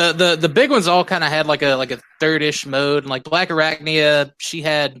the big ones all kind of had like a third-ish mode. And like Black Arachnia, she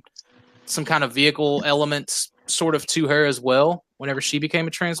had some kind of vehicle elements sort of to her as well whenever she became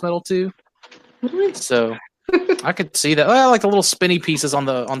a Transmetal too. So I could see that. Well, like the little spinny pieces on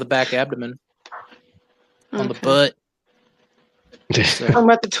the back abdomen. On the butt. So. I'm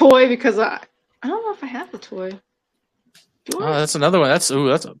at the toy because I don't know if I have the toy. Oh, that's another one. That's a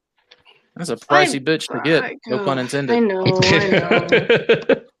pricey bitch to get. No pun intended. I know.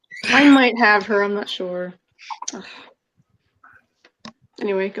 I might have her. I'm not sure. Ugh.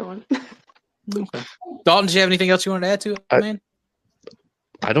 Anyway, go on. Okay. Dalton, do you have anything else you want to add to it, man?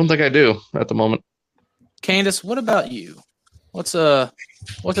 I don't think I do at the moment. Candace, what about you? What's a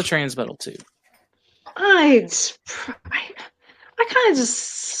Transmetal 2? I kind of just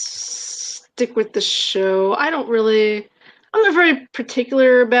stick with the show. I'm not very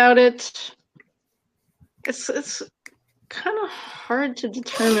particular about it. It's kind of hard to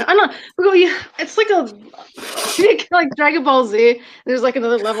determine. I don't know. It's like Dragon Ball Z. There's like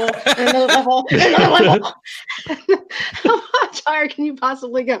another level, and another level, and another level. How much higher can you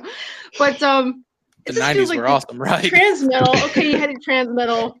possibly go? But the 90s were awesome, right? Transmetal. Okay, you had a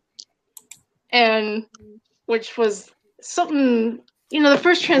Transmetal, and which was something. The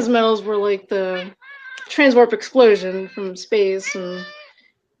first Transmetals were like the Transwarp explosion from space, and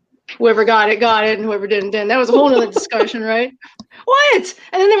whoever got it, and whoever didn't. That was a whole other discussion, right? What?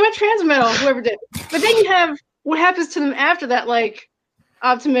 And then they went Transmetal, whoever did. But then you have what happens to them after that, like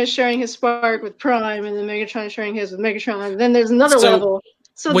Optimus sharing his spark with Prime, and then Megatron sharing his with Megatron. And then there's another level.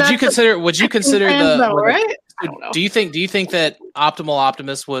 So would you consider Transmetal, right? Do you think that Optimal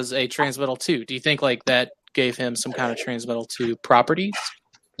Optimus was a Transmetal 2? Do you think like that gave him some kind of Transmetal 2 properties?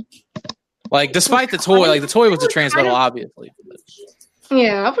 Like, despite the toy, like the toy was a Transmetal, obviously.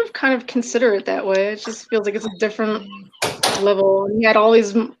 Yeah, I would kind of consider it that way. It just feels like it's a different level. And you had all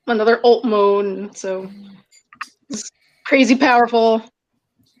these another alt mode, and so it's crazy powerful.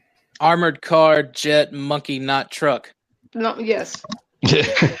 Armored car, jet, monkey, not truck. No, yes.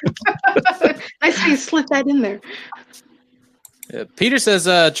 I see you slip that in there. Yeah, Peter says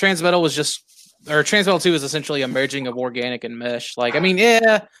Transmetal was Transmetal 2 is essentially a merging of organic and mesh. Like, I mean,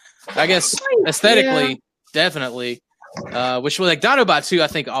 yeah, I guess aesthetically, definitely. Which was like Dinobot 2, I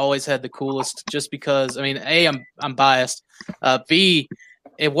think always had the coolest, just because I mean, A, I'm biased. B,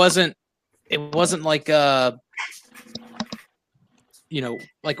 it wasn't like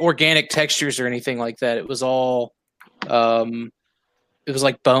like organic textures or anything like that. It was all it was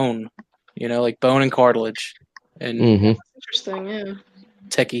like bone, like bone and cartilage and interesting, yeah.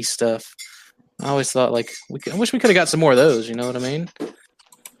 techie stuff. I always thought like I wish we could have got some more of those. You know what I mean?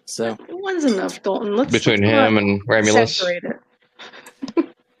 So one's enough, Dalton. Between him and Romulus. Separate it.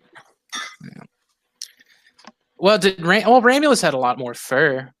 Yeah. Well, Romulus had a lot more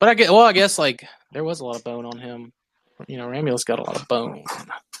fur, but I guess like there was a lot of bone on him. Romulus got a lot of bone.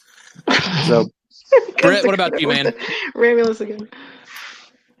 So, Brett, what about you, man? Romulus again.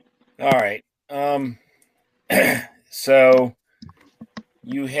 All right. So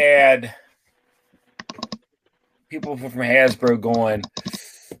you had people from Hasbro going,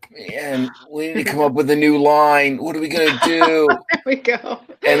 man, we need to come up with a new line. What are we going to do? There we go.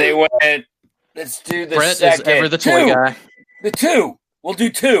 And they went, let's do the Brett second. is ever the toy guy. The 2. We'll do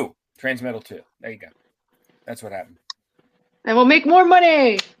 2. Transmetal 2. There you go. That's what happened. And we'll make more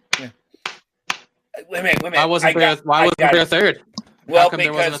money. Yeah. Wait a minute. Why wasn't there a third? Well, How come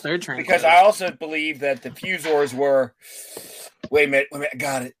there wasn't a third Transmetal? Because I also believe that the Fusors were, wait a minute. I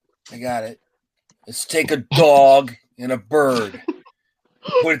got it. Let's take a dog and a bird.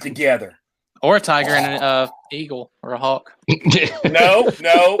 Put it together. Or a tiger and an eagle or a hawk. No.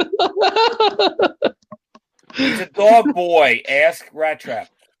 He's a dog boy. Ask Rat Trap.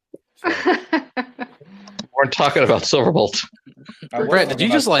 We're talking about Silverbolt. Brett, did you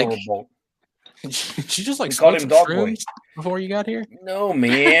just like Silverbolt. Did you just like called smoke him some dog boy shrooms before you got here? No,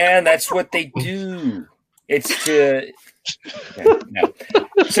 man. That's what they do. It's to... No.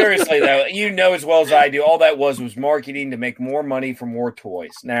 Seriously, though, as well as I do, all that was marketing to make more money for more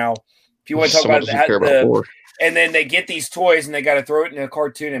toys. Now, if you want to talk about that, and then they get these toys and they got to throw it in a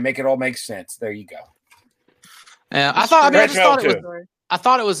cartoon and make it all make sense. There you go. Yeah, I I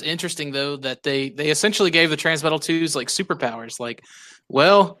thought it was interesting though that they essentially gave the Transmetal 2s like superpowers. Like,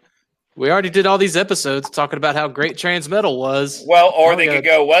 well, we already did all these episodes talking about how great Transmetal was. Well, or they could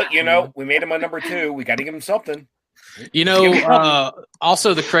go, well, we made him a number 2. We got to give him something.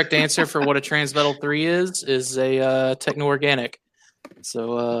 Also the correct answer for what a Transmetal 3 is a techno-organic.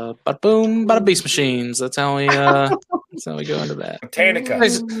 So, bada boom, bada Beast Machines. That's how we go into that.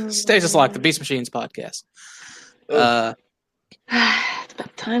 Botanica. Stays just like the Beast Machines podcast. It's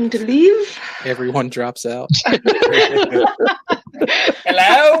about time to leave. Everyone drops out.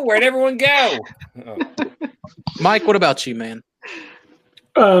 Hello? Where'd everyone go? Oh. Mike, what about you, man?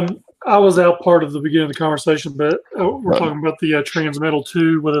 I was out part of the beginning of the conversation, but we're talking about the Transmetal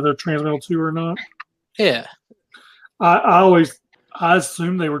 2, whether they're Transmetal 2 or not. Yeah. I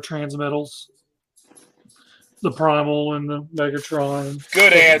assumed they were Transmetals. The Primal and the Megatron.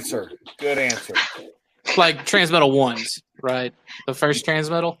 Good answer. Like Transmetal 1s, right? The first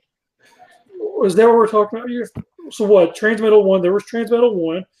Transmetal? Is that what we're talking about here? So what? Transmetal 1, there was Transmetal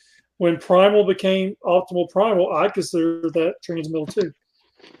 1. When Primal became Optimal Primal, I consider that Transmetal 2.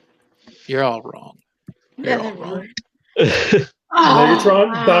 You're all wrong. Megatron,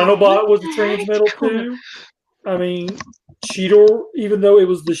 Dinobot was a Transmetal 2. I mean, Cheetor, even though it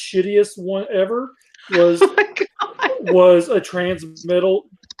was the shittiest one ever, was a Transmetal.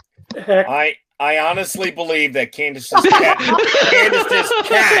 Heck, I honestly believe that Candace's cat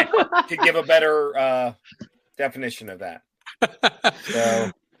could give a better definition of that.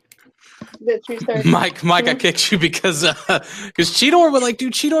 So. Mike, I kicked you because Cheetor was like,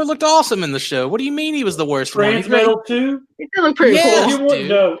 dude, Cheetor looked awesome in the show. What do you mean he was the worst one? Transmetal 2? It did look pretty cool.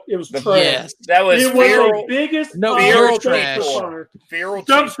 No, it was trash. Yes. That was the biggest dumpster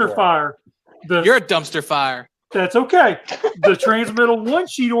fire. You're a dumpster fire. That's okay. The Transmetal 1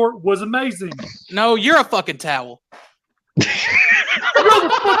 Cheetor was amazing. No, you're a fucking towel. No,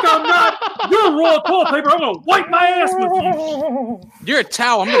 the fuck I'm not. You're a roll of toilet paper. I'm going to wipe my ass with you. You're a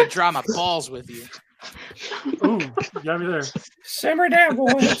towel. I'm going to dry my balls with you. Ooh, you got me there. Simmer down,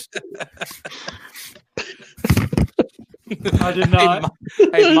 boys. I did not.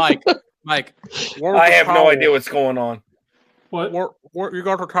 Hey, Mike. I have no idea what's going on. What? Where you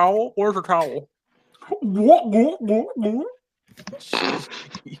got a towel? Where's the towel? What? Jesus.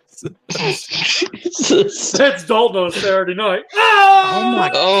 That's Dalton on Saturday night. Oh my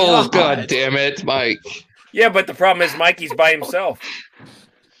God. God damn it, Mike. Yeah, but the problem is Mikey's by himself.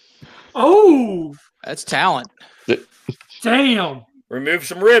 Oh, that's talent. Damn. Remove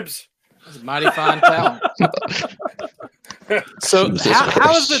some ribs. That's mighty fine talent. So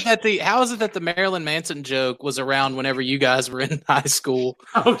how is it that the Marilyn Manson joke was around whenever you guys were in high school?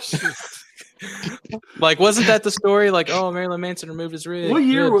 Oh shit. Like, wasn't that the story? Like, oh, Marilyn Manson removed his ribs. What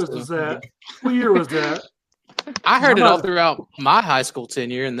year was that? I heard it all throughout my high school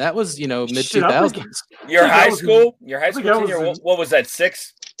tenure, and that was, mid-2000s. Your high school tenure, what was that,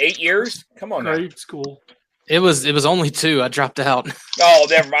 6, 8 years? Come on now. Grade school. It was only 2. I dropped out. Oh,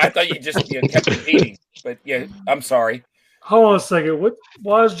 never mind. I thought you just kept repeating. But, yeah, I'm sorry. Hold on a second.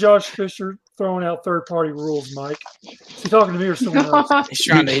 Why is Josh Fisher throwing out third-party rules, Mike? Is he talking to me or someone else? He's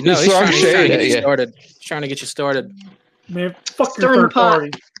trying to get you started. He's trying to get you started. Man, fuck your third party.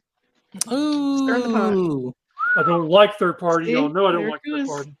 Ooh. I don't like third party. Y'all know I don't like third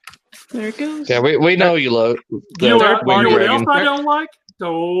party. There it goes. Yeah, we know you love. You know what else I don't like?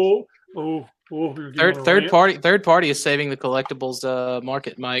 Third party is saving the collectibles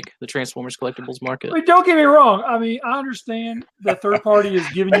market, Mike. The Transformers collectibles market. Wait, don't get me wrong. I mean, I understand that third party is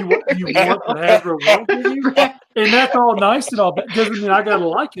giving you what you want, what Hasbro won't give you, and that's all nice and all. But doesn't mean I gotta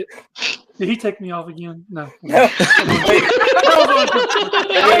like it. Did he take me off again? No. I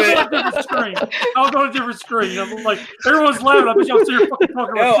was on a different screen. I'm like, everyone's laughing. I bet y'all see her fucking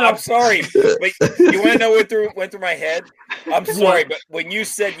talking about I'm sorry. Wait, you want to know what went through my head? I'm sorry, but when you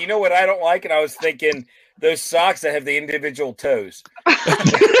said, you know what I don't like, and I was thinking those socks that have the individual toes.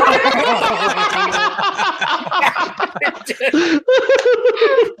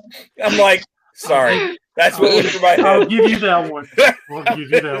 I'm like, sorry. That's what went through my head. I'll give you that one.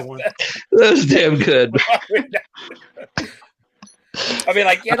 That's damn good. I mean,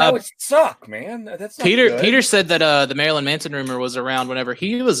 like, that would suck, man. That's not Peter. good. Peter said that the Marilyn Manson rumor was around whenever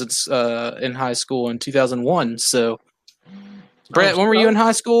he was in high school in 2001. So, Brett, when were you in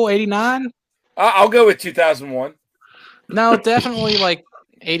high school? 89? I'll go with 2001. No, definitely like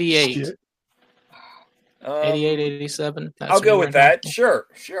 88. Shit. 88, 87. I'll go with that. Sure.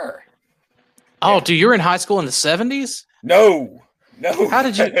 Oh, dude, you were in high school in the 70s? No. How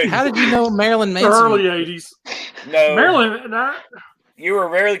did you know Marilyn Manson? Early 80s. No. Marilyn, you were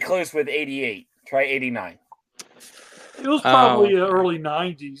rarely close with 88. Try 89. It was probably early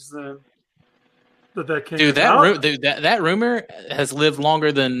 '90s then that came. Dude, out. that rumor has lived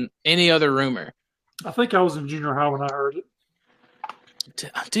longer than any other rumor. I think I was in junior high when I heard it.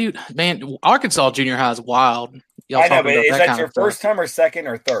 Dude, man, Arkansas junior high is wild. Y'all I know, talking but about is that that kind your of stuff. first time or second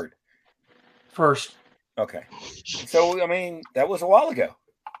or third? First, Okay. So, I mean, that was a while ago.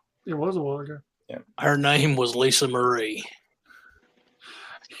 it was a while ago. Her name was Lisa Marie.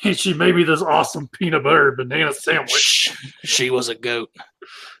 And she made me this awesome peanut butter banana sandwich. She was a goat.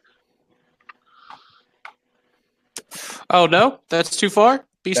 Oh no, that's too far.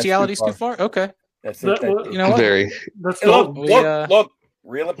 Bestiality's too far. Okay, That's it. That- you know what? Very. That's Hey, look, the look,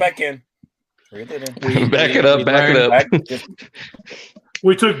 reel it back in. Reel it in. Back it up. Back it up. Back, just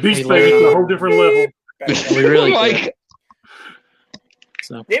we took beast We baby learned- to a whole different level. back it up. We really Like, did.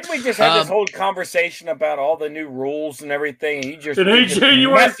 So Didn't we just have this whole conversation about all the new rules and everything? And you just, It ain't just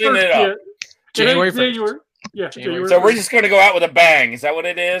January messing 1st it up. yet. January It 1st. ain't January. Yeah, January. January. So we're 1st. just going to go out with a bang. Is that what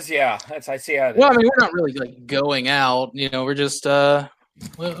it is? Yeah, I see how it is. well, I mean, we're not really like going out. You know, we're just we'll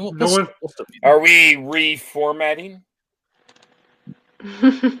No one- still be- Are we reformatting?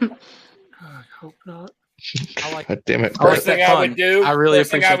 I hope not. I like. God damn it. I like First thing that I fun. would do. I really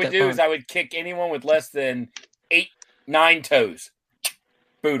first thing I appreciate would that do fun. is I would kick anyone with less than 8, 9 toes.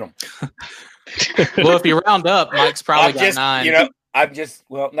 Boot them. Well, if you round up, Mike's probably I'm got just, 9. you know, I'm just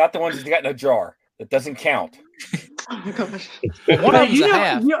not the ones that got in a jar. That doesn't count. Oh my gosh. One of Hey, them's a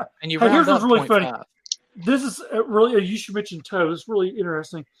half, yeah, and you Hey, round here's up what's really 0.5. funny. This is really, you should mention toes. It's really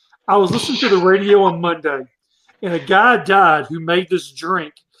interesting. I was listening to the radio on Monday, and a guy died who made this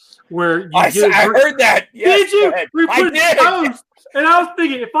drink where you I get a drink. heard that. Yes, Did you? go ahead. We I put did. toes. And I was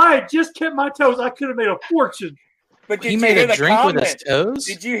thinking, if I had just kept my toes, I could have made a fortune. But did He you made hear a the drink comment? with his toes.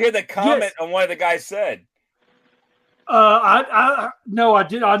 Did you hear the comment on what the guy said? No, I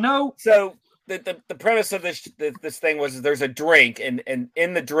did. I know. So the premise of this thing was there's a drink, and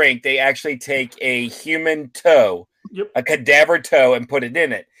in the drink they actually take a human toe, Yep. a cadaver toe, and put it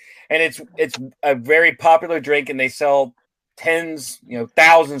in it, and it's a very popular drink, and they sell tens,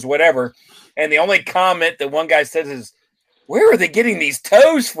 thousands, whatever. And the only comment that one guy says is, "Where are they getting these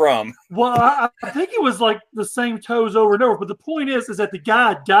toes from?" Well, I think it was like the same toes over and over. But the point is that the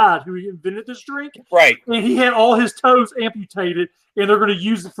guy died who invented this drink, Right? and he had all his toes amputated, and they're going to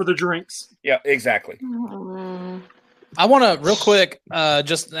use it for the drinks. Yeah, exactly. I want to real quick,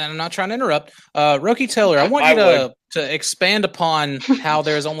 and I'm not trying to interrupt. Roki Taylor, I want you to expand upon how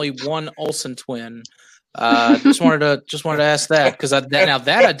there's only one Olsen twin. Just wanted to ask that because that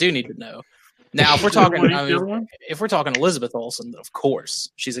I do need to know. Now, if we're talking, if we're talking Elizabeth Olsen, of course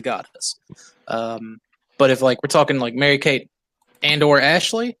she's a goddess. But if we're talking like Mary Kate and/or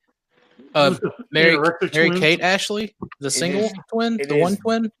Ashley, Mary Kate Ashley, the single twin, the one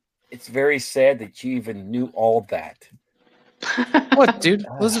twin. It's very sad that you even knew all that. What, dude?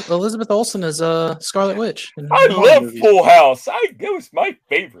 Elizabeth Olsen is Scarlet Witch. I love Full House. That was my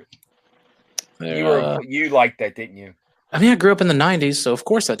favorite. You liked that, didn't you? I mean, I grew up in the '90s, so of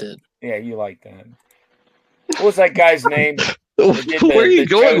course I did. Yeah, you liked that. What was that guy's name? Where are you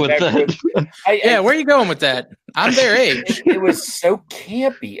going with that? Where are you going with that? I'm their age. It was so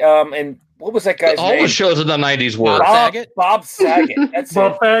campy. And what was that guy's name? All the shows in the '90s were Bob Saget. That's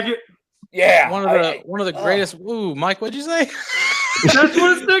Bob Saget. Yeah, one of the greatest. Ooh, Mike, what'd you say? That's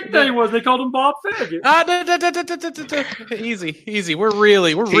what his nickname was. They called him Bob Faggot. Easy. We're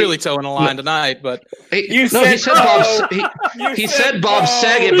really towing the line tonight. But he said Bob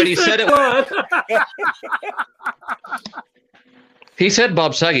Saget, but he said it. He said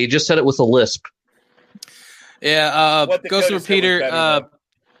Bob Saget. He just said it with a lisp. Yeah. Ghost of Repeater.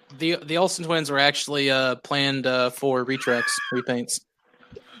 The Olsen twins were actually planned for repaints.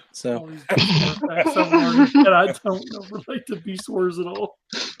 So and I don't relate to Beast Wars at all.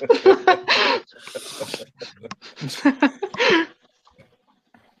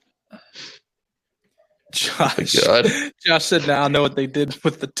 Josh said, "Now I know what they did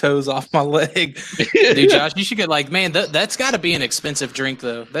with the toes off my leg." Dude, Josh, you should get that's got to be an expensive drink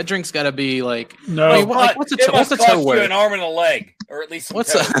though. That drink's got to be no. I mean, what's a toe worth? An arm and a leg, or at least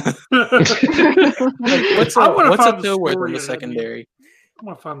what's a toe worth in the secondary? I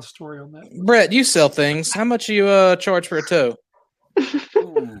want to find the story on that. Brett, you sell things. How much you charge for a toe?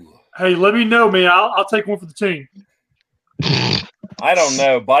 Hey, let me know, man. I'll take one for the team. I don't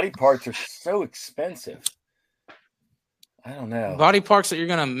know. Body parts are so expensive. I don't know. Body parts that you're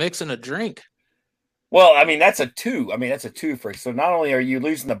going to mix in a drink. Well, I mean, that's a two. That's a two for. So not only are you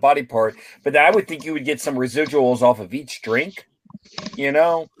losing the body part, but I would think you would get some residuals off of each drink,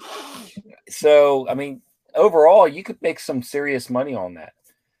 So, I mean, overall, you could make some serious money on that.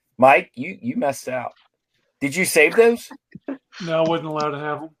 Mike, you messed out. Did you save those? No, I wasn't allowed to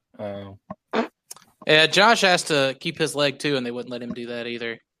have them. Oh. Yeah, Josh asked to keep his leg too, and they wouldn't let him do that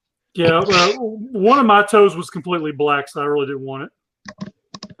either. Yeah, one of my toes was completely black, so I really didn't want it.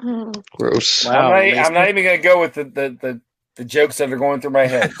 Gross. Wow. I'm not even going to go with the jokes that are going through my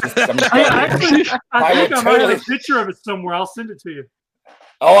head. Just, I think I would might have totally- a picture of it somewhere. I'll send it to you.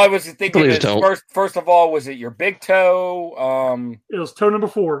 All I was thinking Please is don't. first of all, was it your big toe? It was toe number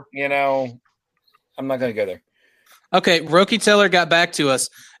 4. You know, I'm not going to go there. Okay, Roki Teller got back to us.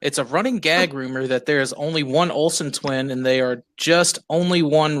 It's a running gag rumor that there is only one Olsen twin, and they are just only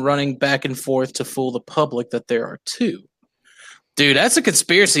one running back and forth to fool the public that there are 2. Dude, that's a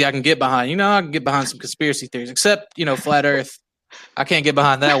conspiracy I can get behind. You know, I can get behind some conspiracy theories, except, Flat Earth. I can't get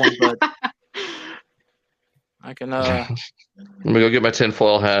behind that one, but I can. Let me go get my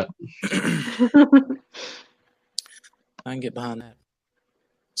tinfoil hat. I can get behind that.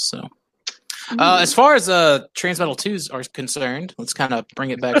 So, as far as Transmetal 2s are concerned, let's kind of bring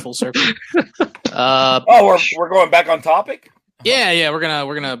it back full circle. We're going back on topic? Yeah, we're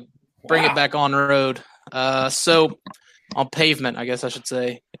gonna bring it back on the road. So on pavement, I guess I should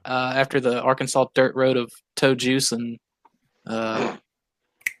say, after the Arkansas dirt road of toe juice and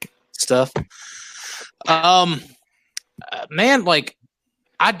stuff. Man, like,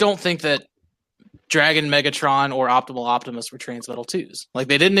 I don't think that Dragon Megatron or Optimal Optimus were Transmetal 2s. Like,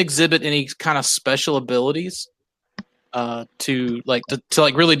 they didn't exhibit any kind of special abilities to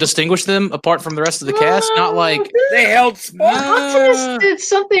really distinguish them apart from the rest of the cast. Not like They held Spark. Optimus did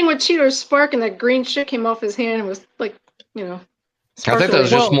something with Cheetor Spark, and that green shit came off his hand and was like, I think that was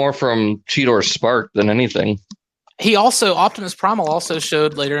just Well- more from Cheetor Spark than anything. he also, Optimus Primal also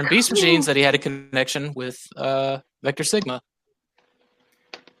showed later in Beast Machines that he had a connection with Vector Sigma.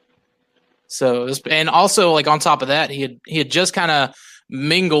 So, and also, like, on top of that, he had just kind of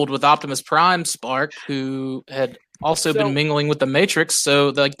mingled with Optimus Prime Spark, who had also been mingling with the Matrix. So,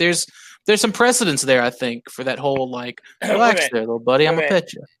 like, there's some precedence there, I think, for that whole, like, relax there, little buddy, I'm gonna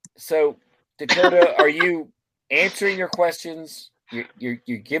pet you. So, Dakota, are you answering your questions? You're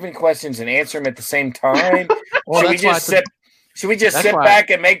giving questions and answer them at the same time? Well, Should we just that's sit why- back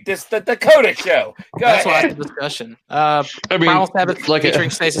and make this the Dakota show? Go That's why ahead. it's a discussion. I mean, Primal Sabbath like featuring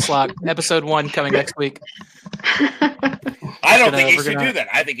Stasis Lock, episode 1 coming next week. I don't think he we're should gonna- do that.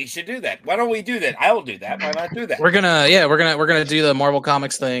 I think he should do that. Why don't we do that? I'll do that. Why not do that? We're gonna do the Marvel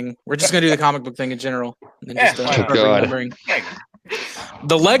Comics thing. We're just gonna do the comic book thing in general. And Yeah, just, why not? God. numbering. Hey,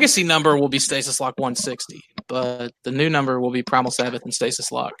 The legacy number will be Stasis Lock 160, but the new number will be Primal Sabbath and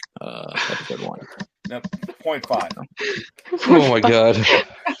Stasis Lock, episode 1. no, 0.5 oh my god! I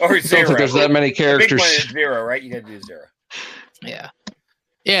or don't 0. think there's that many The big characters. one is 0, right? You got to do 0.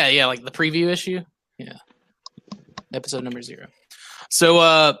 Yeah, like the preview issue. Yeah, episode number 0.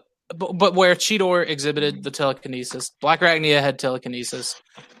 So, but where Cheetor exhibited the telekinesis, Black Arachnia had telekinesis,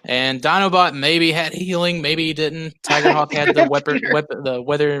 and Dinobot maybe had healing, maybe he didn't. Tigerhawk had the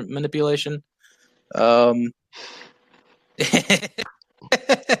weather manipulation.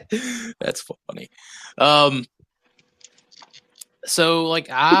 That's funny. So like,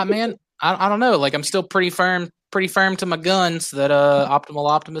 man, I don't know. Like, I'm still pretty firm to my guns that Optimal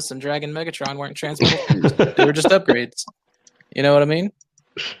Optimus and Dragon Megatron weren't Transmetal. They were just upgrades. You know what I mean?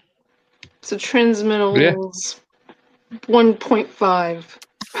 So Transmetals 1.5.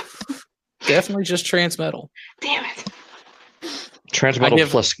 Definitely just Transmetal. Damn it. Transmetal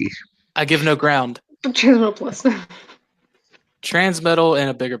Plusky. I give no ground. Transmetal Plus. Transmetal and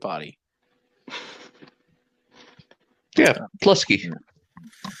a bigger body. Yeah, Plusky.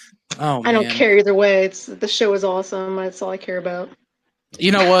 Oh, I don't man. care either way. The show is awesome. That's all I care about.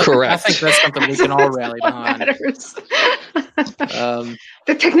 You know what? Correct. I think that's something we can all rally What behind. matters?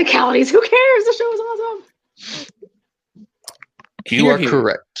 The technicalities. Who cares? The show is awesome. You are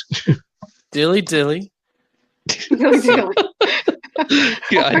correct. Dilly dilly. Dilly dilly.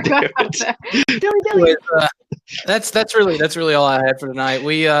 God damn it. Dilly dilly. That's really all I had for tonight.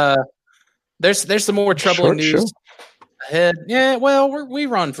 We there's some more troubling Short news ahead. Yeah, well, we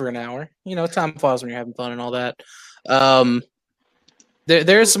run for an hour. You know, time flies when you're having fun and all that.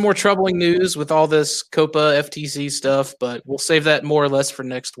 There's some more troubling news with all this COPA FTC stuff, but we'll save that more or less for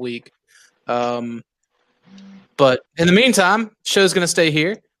next week. But in the meantime, show's going to stay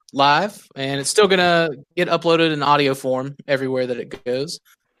here live, and it's still going to get uploaded in audio form everywhere that it goes.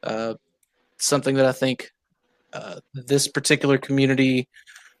 Something that I think this particular community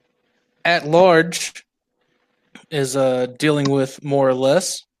at large is dealing with more or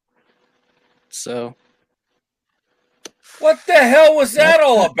less. So, What the hell was that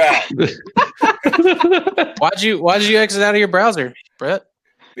all about? why'd you exit out of your browser, Brett?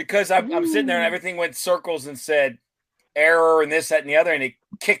 because I'm sitting there and everything went circles and said error and this, that, and the other, and it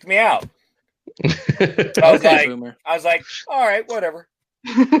kicked me out. Boomer. I was like, all right, whatever.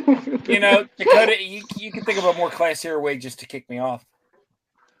 Dakota, you can think of a more classier way just to kick me off.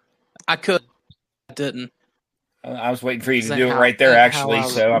 I could. I didn't. I was waiting for you to do it right there, actually.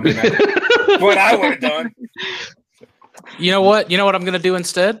 So, I mean, that's what I would have done. You know what? I'm going to do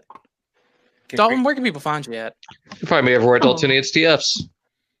instead? Dalton, where can people find you at? You can find me everywhere at Dalton HDFs.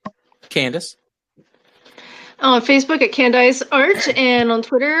 Candace? On Facebook at Candice Art, and on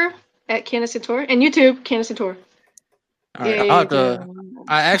Twitter at Candice Couture, and YouTube, Candice Couture. All right, I'll have to.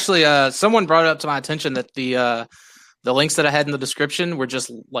 I actually, someone brought it up to my attention that the links that I had in the description were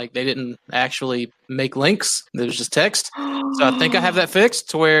just like they didn't actually make links. It was just text. So I think I have that fixed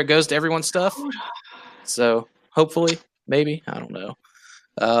to where it goes to everyone's stuff. So hopefully, maybe, I don't know.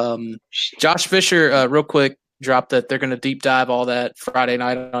 Josh Fisher, real quick, dropped that they're going to deep dive all that Friday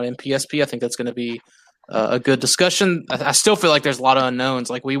night on MPSP. I think that's going to be a good discussion. I still feel like there's a lot of unknowns.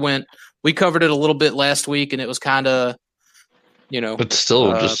 Like we covered it a little bit last week, and it was kind of, it's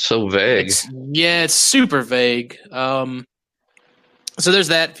still just so vague. It's super vague. So there's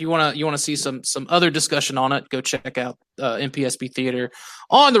that. If you want to see some other discussion on it, go check out MPSP Theater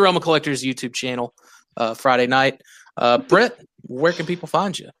on the Realm of Collectors YouTube channel Friday night. Brett, where can people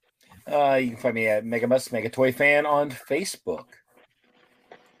find you? You can find me at Megamus Mega Toy Fan on Facebook.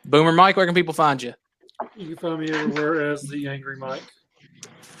 Boomer Mike, where can people find you? You can find me everywhere as the Angry Mike.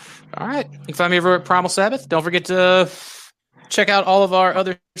 All right. You can find me everywhere at Primal Sabbath. Don't forget to check out all of our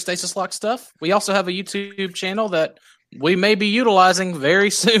other Stasis Lock stuff. We also have a YouTube channel that we may be utilizing very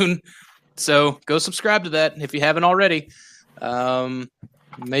soon. So go subscribe to that if you haven't already.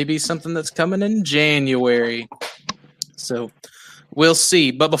 Maybe something that's coming in January. So we'll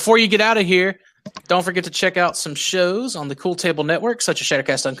see. But before you get out of here, don't forget to check out some shows on the Cool Table Network, such as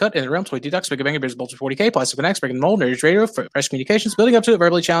Shattercast Uncut, In the Realm, Toy Detox, Big Banger, Beers, Bolts 40K, Plastic Connects, Breaking the Mold, Nerds Radio, Fresh Communications, Building Up to It,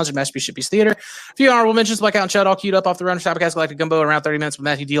 Verbally Challenged, and Masterpiece Shippies Theater. A few honorable mentions, Blackout and Chad all queued up off the run of Shabacast Galactic Gumbo in around 30 minutes with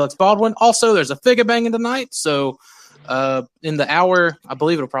Matthew Deluxe Baldwin. Also, there's a Figure Banging tonight, so in the hour, I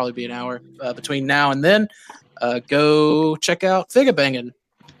believe it'll probably be an hour between now and then, go check out Figure Banging.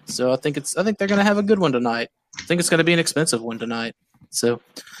 So I think they're going to have a good one tonight. I think it's going to be an expensive one tonight. So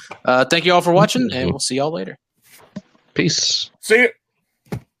thank you all for watching, and we'll see y'all later. Peace. See you.